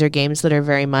 so these are games that are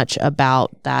very much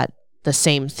about that, the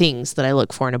same things that I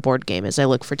look for in a board game. Is I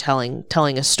look for telling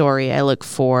a story. I look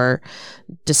for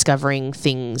discovering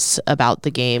things about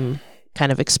the game,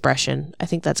 kind of expression. I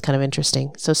think that's kind of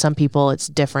interesting. So some people it's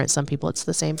different, some people it's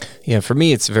the same. Yeah, for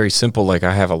me, it's very simple. Like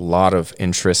I have a lot of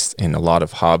interest in a lot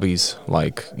of hobbies.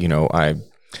 Like, you know,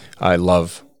 I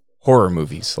love horror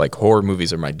movies. Like horror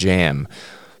movies are my jam.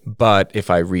 But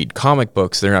if I read comic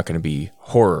books, they're not going to be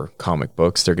horror comic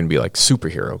books. They're going to be like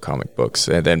superhero comic books.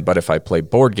 But if I play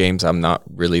board games, I'm not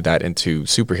really that into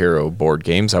superhero board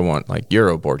games. I want like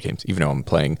Euro board games, even though I'm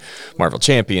playing Marvel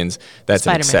Champions. That's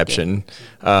Spider-Man an exception.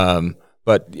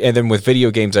 And then with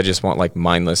video games, I just want like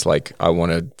mindless, like I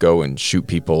want to go and shoot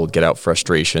people, get out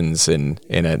frustrations in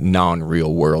a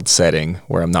non-real world setting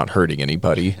where I'm not hurting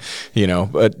anybody, you know.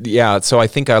 But yeah, so I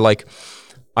think I like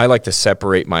to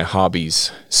separate my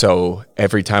hobbies. So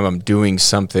every time I'm doing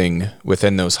something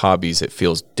within those hobbies, it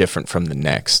feels different from the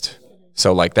next.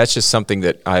 So like that's just something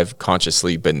that I've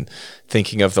consciously been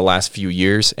thinking of the last few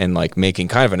years, and like making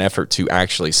kind of an effort to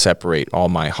actually separate all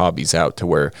my hobbies out to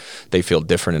where they feel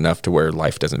different enough to where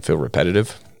life doesn't feel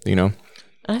repetitive, you know?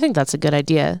 I think that's a good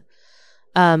idea.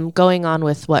 Going on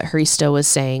with what Hristo was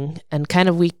saying, and kind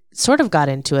of we sort of got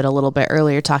into it a little bit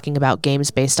earlier talking about games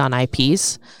based on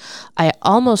IPs. I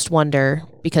almost wonder,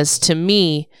 because to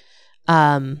me,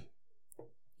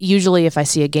 usually if I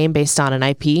see a game based on an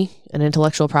IP, an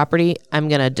intellectual property, I'm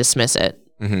going to dismiss it.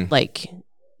 Mm-hmm. Like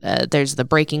there's the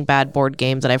Breaking Bad board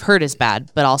game that I've heard is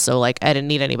bad, but also like I didn't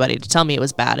need anybody to tell me it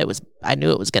was bad. I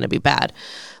knew it was going to be bad.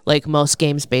 Like most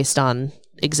games based on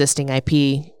existing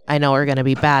IP, I know are going to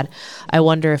be bad. I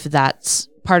wonder if that's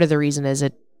part of the reason is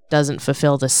it doesn't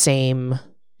fulfill the same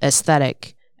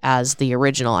aesthetic as the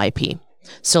original IP.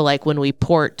 So like when we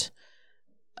port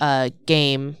a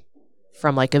game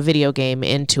from like a video game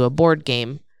into a board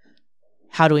game,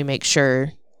 how do we make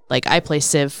sure, like I play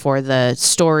Civ for the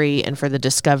story and for the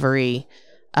discovery,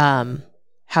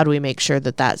 how do we make sure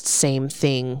that that same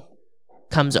thing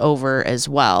comes over as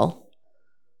well?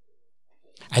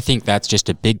 I think that's just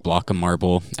a big block of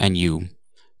marble, and you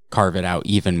carve it out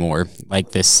even more.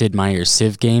 Like this Sid Meier's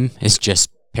Civ game is just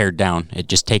pared down. It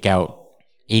just take out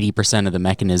 80% of the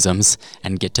mechanisms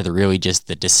and get to the really just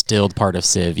the distilled part of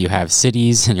Civ. You have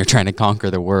cities and you're trying to conquer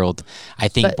the world. I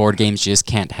think board games just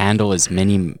can't handle as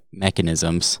many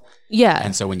mechanisms. Yeah.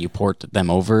 And so when you port them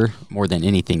over, more than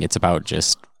anything, it's about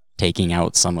just taking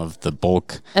out some of the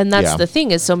bulk. And that's Yeah. the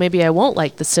thing is, so maybe I won't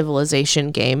like the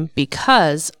Civilization game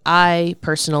because I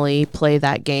personally play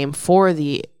that game for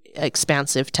the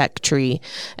expansive tech tree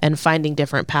and finding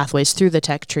different pathways through the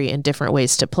tech tree and different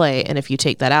ways to play. And if you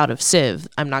take that out of Civ,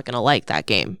 I'm not going to like that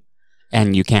game.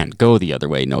 And you can't go the other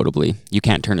way, notably. You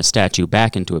can't turn a statue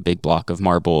back into a big block of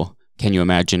marble. Can you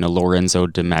imagine a Lorenzo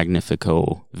de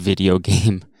Magnifico video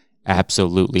game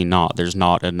Absolutely not. There's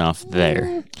not enough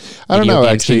there. I don't Video know.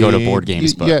 games Actually, can go to board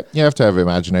games, but yeah, you have to have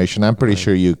imagination. I'm pretty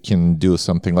sure you can do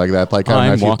something like that. Like I don't know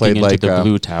I'm if you walking played into like the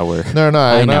Blue Tower. No,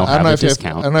 I now don't have know a if you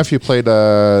discount. I don't know if you played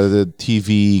the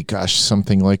TV. Gosh,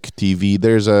 something like TV.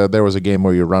 There was a game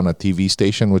where you run a TV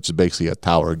station, which is basically a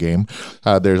tower game.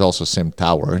 There's also Sim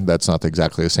Tower. That's not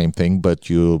exactly the same thing, but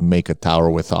you make a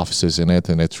tower with offices in it,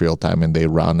 and it's real time, and they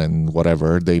run and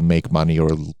whatever. They make money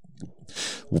or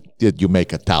you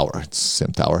make a tower. It's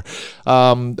Sim Tower.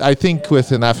 I think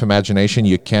with enough imagination,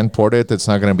 you can port it. It's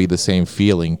not going to be the same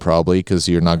feeling probably because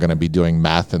you're not going to be doing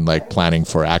math and like planning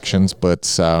for actions.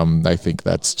 But I think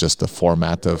that's just a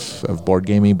format of board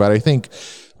gaming. But I think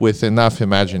with enough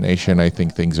imagination, I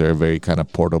think things are very kind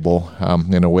of portable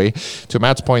in a way. To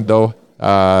Matt's point, though,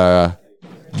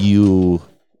 you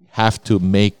have to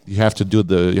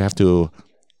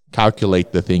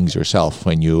calculate the things yourself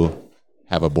when you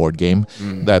have a board game.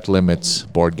 That limits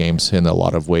board games in a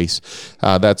lot of ways.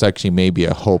 That's actually maybe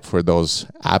a hope for those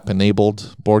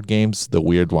app-enabled board games, the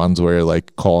weird ones where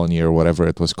like Colony or whatever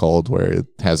it was called, where it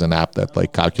has an app that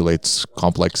like calculates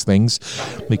complex things,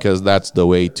 because that's the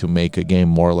way to make a game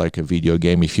more like a video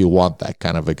game if you want that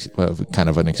kind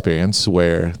of an experience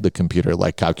where the computer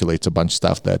like calculates a bunch of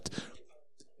stuff that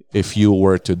if you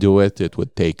were to do it, it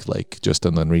would take like just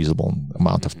an unreasonable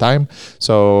amount of time.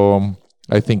 So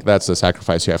I think that's the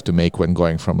sacrifice you have to make when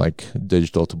going from like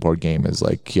digital to board game, is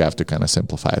like you have to kind of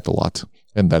simplify it a lot.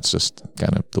 And that's just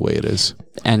kind of the way it is.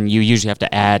 And you usually have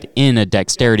to add in a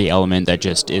dexterity element that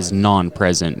just is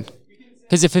non-present.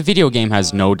 Because if a video game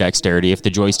has no dexterity, if the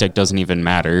joystick doesn't even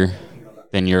matter,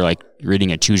 then you're like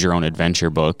reading a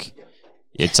choose-your-own-adventure book.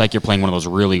 It's like you're playing one of those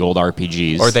really old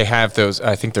RPGs. Or they have those,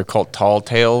 I think they're called Tall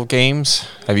Tale games.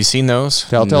 Have you seen those?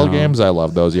 Telltale games, I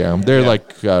love those, yeah. They're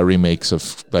like remakes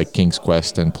of like King's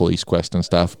Quest and Police Quest and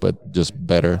stuff, but just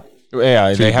better.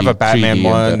 Yeah, they have a 3D Batman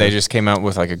one. and They just came out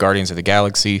with like a Guardians of the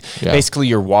Galaxy. Yeah. Basically,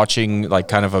 you're watching like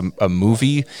kind of a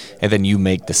movie, and then you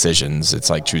make decisions. It's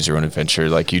like choose your own adventure.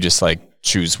 Like you just like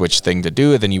choose which thing to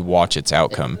do, and then you watch its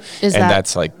outcome. Is and that-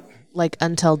 that's like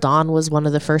Until Dawn was one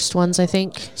of the first ones, I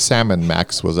think. Sam and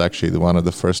Max was actually one of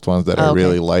the first ones that I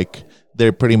really like.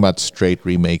 They're pretty much straight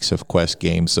remakes of Quest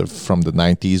games from the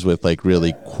 90s with like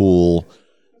really cool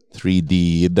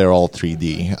 3D. They're all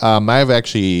 3D.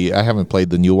 I haven't played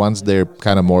the new ones. They're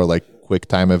kind of more like quick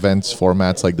time events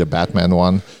formats, like the Batman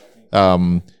one.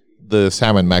 The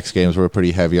Sam and Max games were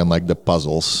pretty heavy on like the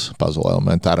puzzle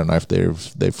element. I don't know if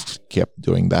they've kept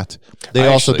doing that. They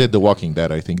also did The Walking Dead,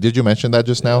 I think. Did you mention that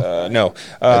just now? no.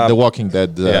 The Walking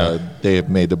Dead. yeah. They have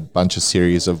made a bunch of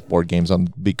series of board games on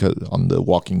the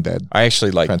Walking Dead. I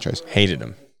actually like franchise. hated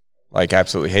them. Like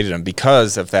absolutely hated them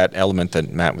because of that element that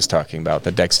Matt was talking about.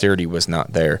 The dexterity was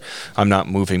not there. I'm not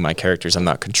moving my characters. I'm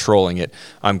not controlling it.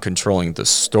 I'm controlling the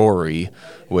story,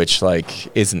 which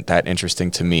like isn't that interesting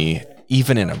to me,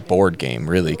 even in a board game,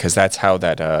 really, because that's how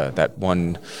that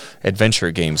one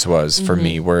Adventure Games was for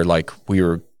me, where like we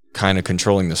were kind of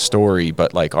controlling the story,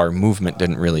 but like our movement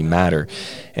didn't really matter.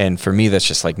 And for me, that's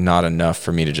just like not enough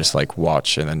for me to just like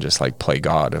watch and then just like play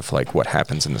God of like what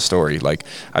happens in the story. Like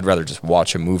I'd rather just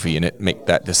watch a movie and it make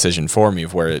that decision for me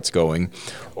of where it's going,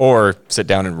 or sit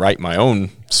down and write my own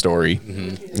story,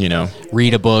 you know.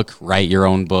 Read a book, write your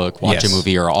own book, watch Yes. a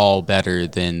movie are all better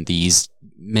than these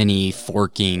many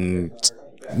forking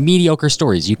mediocre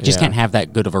stories. You just can't have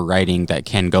that good of a writing that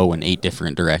can go in 8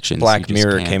 different directions. Black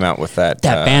Mirror came out with that.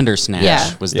 Bandersnatch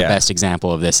Yeah. was the Yeah. best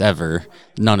example of this ever.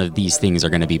 None of these things are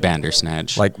going to be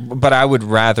Bandersnatch. Like, but I would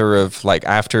rather have like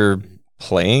after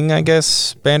playing, I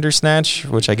guess, Bandersnatch,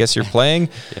 which I guess you're playing.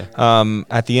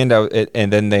 At the end,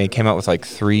 and then they came out with like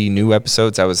 3 new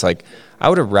episodes. I was like, I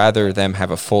would have rather them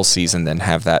have a full season than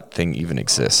have that thing even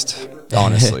exist.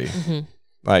 Honestly.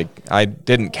 Like I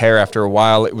didn't care after a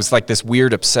while. It was like this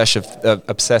weird obsessive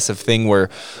thing where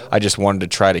I just wanted to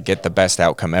try to get the best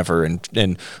outcome ever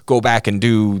and go back and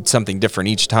do something different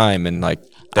each time. And like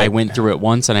I went through it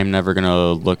once, and I'm never going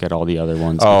to look at all the other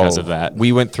ones because of that.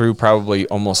 We went through probably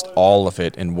almost all of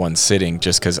it in one sitting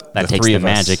just because That takes the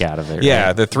magic out of it. Yeah,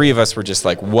 right? the 3 of us were just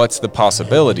like, what's the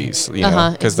possibilities? You know,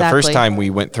 because the first exactly. time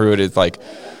we went through it, it's like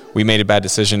we made a bad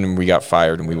decision and we got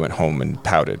fired and we went home and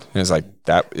pouted. And it's like,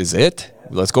 that is it?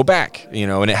 Let's go back, you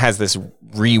know, and it has this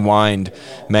rewind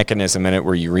mechanism in it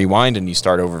where you rewind and you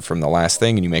start over from the last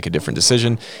thing and you make a different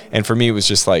decision. And for me, it was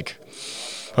just like,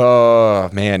 oh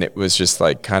man, it was just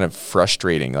like kind of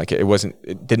frustrating. Like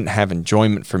it didn't have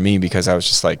enjoyment for me because I was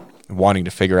just like wanting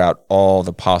to figure out all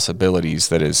the possibilities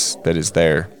that is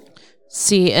there.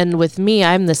 See, and with me,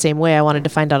 I'm the same way. I wanted to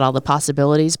find out all the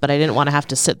possibilities, but I didn't want to have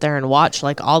to sit there and watch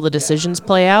like all the decisions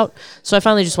play out. So I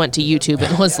finally just went to YouTube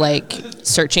and was like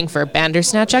searching for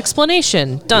Bandersnatch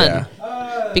explanation. Done.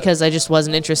 Yeah. Because I just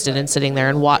wasn't interested in sitting there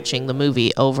and watching the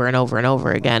movie over and over and over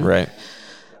again. Right.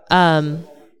 I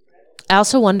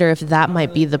also wonder if that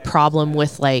might be the problem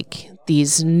with like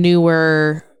these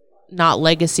newer, not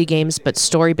legacy games, but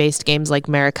story-based games like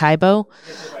Maracaibo.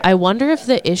 I wonder if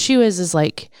the issue is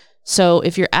like, so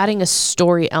if you're adding a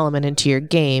story element into your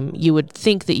game, you would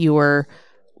think that you were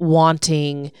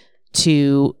wanting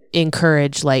to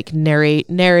encourage like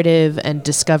narrative and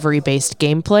discovery-based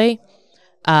gameplay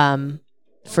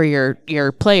for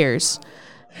your players.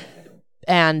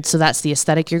 And so that's the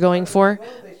aesthetic you're going for.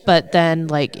 But then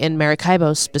like in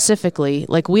Maracaibo specifically,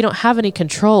 like we don't have any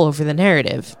control over the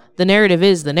narrative. The narrative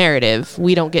is the narrative.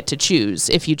 We don't get to choose.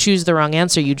 If you choose the wrong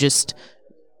answer, you just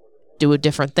do a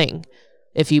different thing.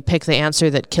 If you pick the answer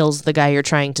that kills the guy you're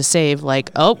trying to save,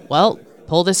 like, oh, well,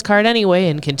 pull this card anyway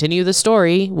and continue the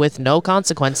story with no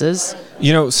consequences.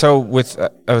 You know, so with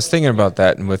I was thinking about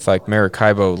that, and with like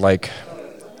Maracaibo, like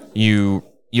you'll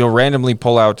randomly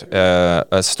pull out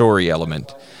a story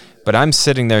element, but I'm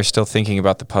sitting there still thinking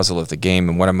about the puzzle of the game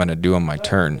and what I'm going to do on my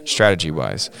turn,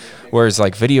 strategy-wise. Whereas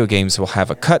like video games will have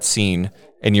a cutscene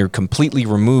and you're completely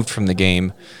removed from the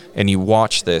game and you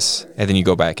watch this and then you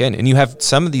go back in. And you have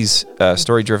some of these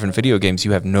story-driven video games,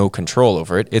 you have no control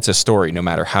over it. It's a story no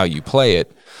matter how you play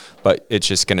it, but it's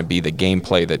just going to be the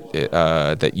gameplay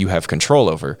that you have control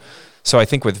over. So I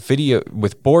think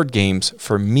with board games,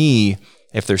 for me,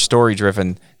 if they're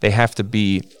story-driven, they have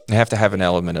to have an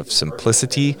element of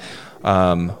simplicity,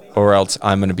 or else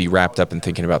I'm going to be wrapped up in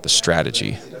thinking about the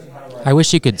strategy. I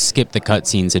wish you could skip the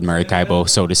cutscenes in Maracaibo,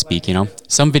 so to speak, you know?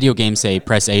 Some video games say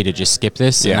press A to just skip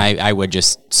this, and I would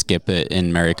just skip it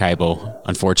in Maracaibo.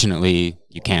 Unfortunately,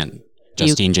 you can't.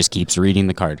 Justine just keeps reading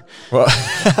the card. Well,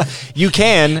 you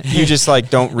can. You just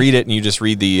like don't read it, and you just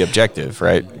read the objective,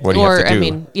 right? What do you have to do? I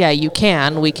mean, yeah, you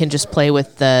can. We can just play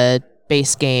with the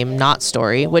base game, not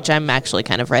story, which I'm actually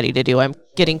kind of ready to do. I'm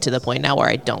getting to the point now where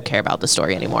I don't care about the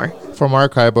story anymore. For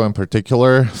Maracaibo in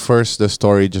particular, first, the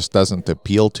story just doesn't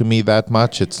appeal to me that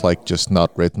much. It's like just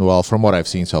not written well from what I've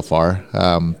seen so far.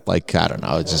 Like, I don't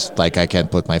know, it's just like I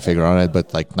can't put my finger on it,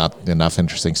 but like not enough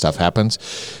interesting stuff happens.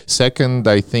 Second,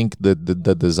 I think the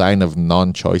design of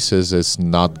non-choices is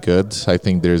not good. I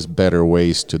think there's better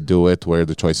ways to do it where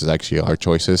the choices actually are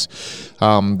choices.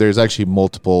 There's actually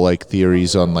multiple like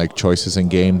theories on like choices in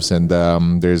games, and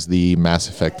there's the Mass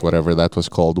Effect, whatever that was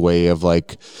called, way of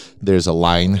like there's a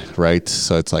line, right?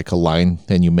 So it's like a line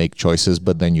and you make choices,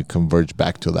 but then you converge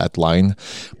back to that line.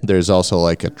 There's also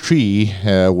like a tree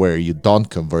where you don't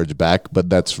converge back, but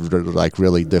that's like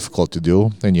really difficult to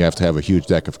do, and you have to have a huge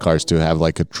deck of cards to have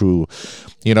like a true,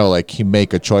 you know, like you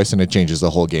make a choice and it changes the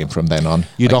whole game from then on.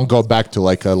 You don't go back to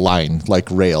like a line,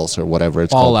 like Rails or whatever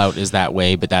it's called. Fallout is that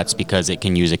way, but that's because it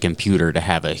can use a computer to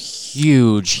have a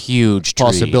huge tree.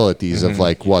 Possibilities of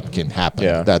like what can happen.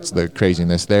 Yeah. That's the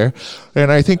craziness there.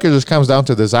 And I think it just comes down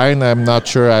to design. I'm not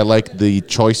sure I like the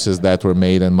choices that were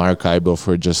made in Maracaibo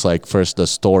for just like, first, the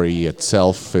story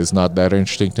itself is not that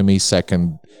interesting to me.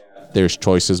 Second, there's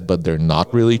choices, but they're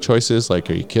not really choices. Like,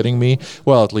 are you kidding me?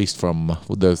 Well, at least from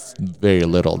the very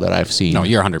little that I've seen. No,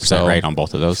 you're 100% right on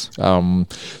both of those.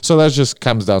 So that just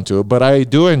comes down to it. But I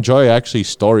do enjoy actually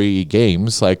story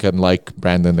games. Like, unlike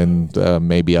Brandon and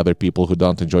maybe other people who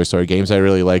don't enjoy story games, I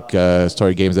really like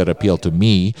story games that appeal to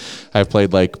me. I've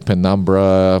played like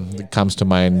Penumbra. It comes to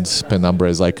mind. Penumbra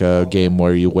is like a game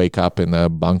where you wake up in a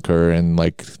bunker and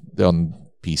like on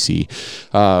PC.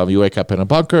 You wake up in a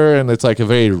bunker and it's like a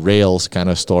very Rails kind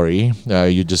of story.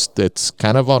 It's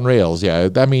kind of on Rails. Yeah.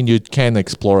 I mean, you can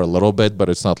explore a little bit, but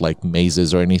it's not like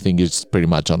mazes or anything. It's pretty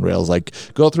much on Rails. Like,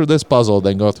 go through this puzzle,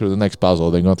 then go through the next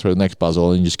puzzle, then go through the next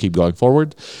puzzle, and you just keep going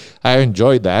forward. I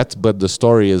enjoy that, but the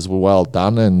story is well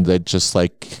done and it just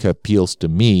like appeals to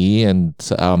me, and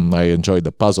I enjoy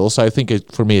the puzzle. So I think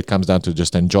for me, it comes down to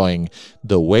just enjoying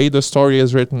the way the story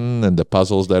is written and the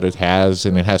puzzles that it has,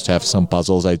 and it has to have some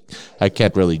puzzles. I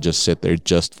can't really just sit there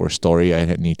just for story. I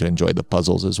need to enjoy the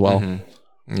puzzles as well.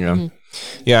 Mm-hmm. Yeah.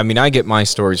 Yeah, I mean, I get my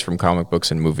stories from comic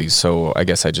books and movies, so I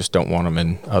guess I just don't want them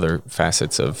in other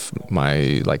facets of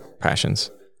my like passions.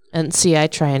 And see, I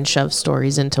try and shove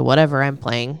stories into whatever I'm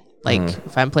playing. Like,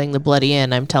 if I'm playing the Bloody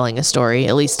Inn, I'm telling a story,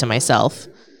 at least to myself.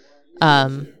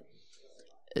 Yeah,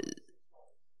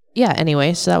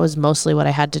 anyway, so that was mostly what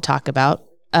I had to talk about.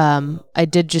 I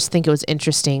did just think it was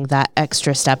interesting, that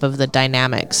extra step of the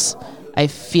dynamics. I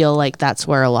feel like that's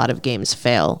where a lot of games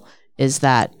fail, is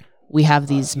that we have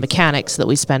these mechanics that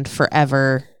we spend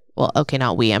forever well, okay,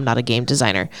 not we, I'm not a game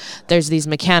designer. There's these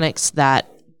mechanics that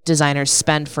designers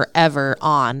spend forever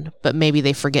on, but maybe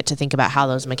they forget to think about how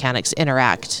those mechanics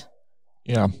interact.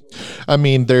 Yeah. I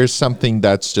mean, there's something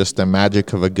that's just the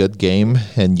magic of a good game.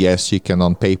 And yes, you can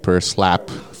on paper slap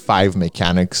 5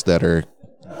 mechanics that are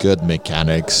good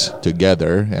mechanics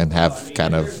together and have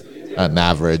kind of an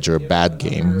average or bad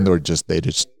game, or just they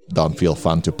just don't feel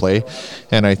fun to play.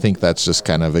 And I think that's just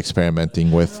kind of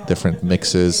experimenting with different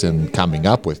mixes and coming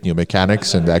up with new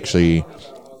mechanics and actually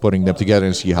putting them together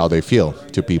and see how they feel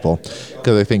to people.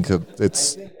 Because I think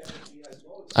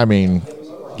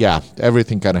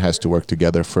everything kind of has to work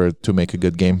together to make a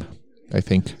good game, I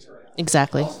think.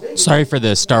 Exactly. Sorry for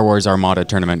the Star Wars Armada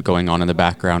tournament going on in the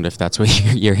background, if that's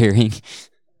what you're hearing.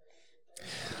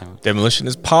 Demolition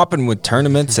is popping with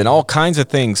tournaments and all kinds of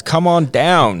things. Come on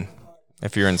down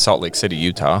if you're in Salt Lake City,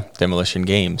 Utah. Demolition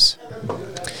Games.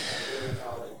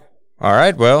 All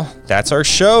right, well, that's our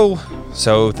show.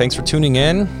 So thanks for tuning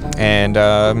in, and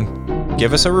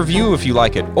give us a review if you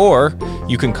like it. Or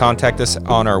you can contact us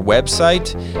on our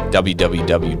website,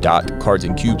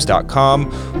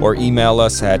 www.cardsandcubes.com, or email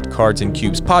us at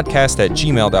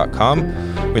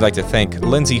cardsandcubespodcast@gmail.com. We'd like to thank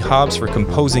Lindsay Hobbs for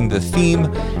composing the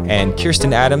theme and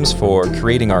Kirsten Adams for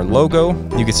creating our logo.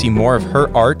 You can see more of her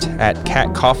art at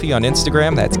Cat Coffee on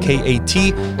Instagram. That's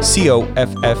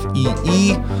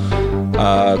KATCOFFEE.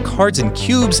 Cards and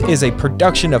Cubes is a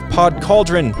production of Pod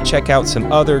Cauldron. Check out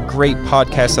some other great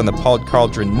podcasts on the Pod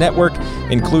Cauldron network,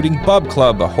 including Bub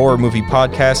Club, a horror movie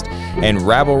podcast, and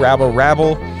Rabble Rabble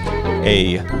Rabble,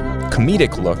 a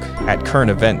comedic look at current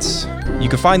events. You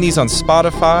can find these on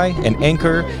Spotify and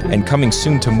Anchor, and coming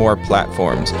soon to more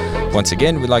platforms. Once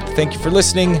again, we'd like to thank you for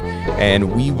listening,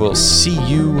 and we will see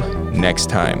you next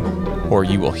time. Or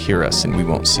you will hear us and we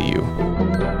won't see you.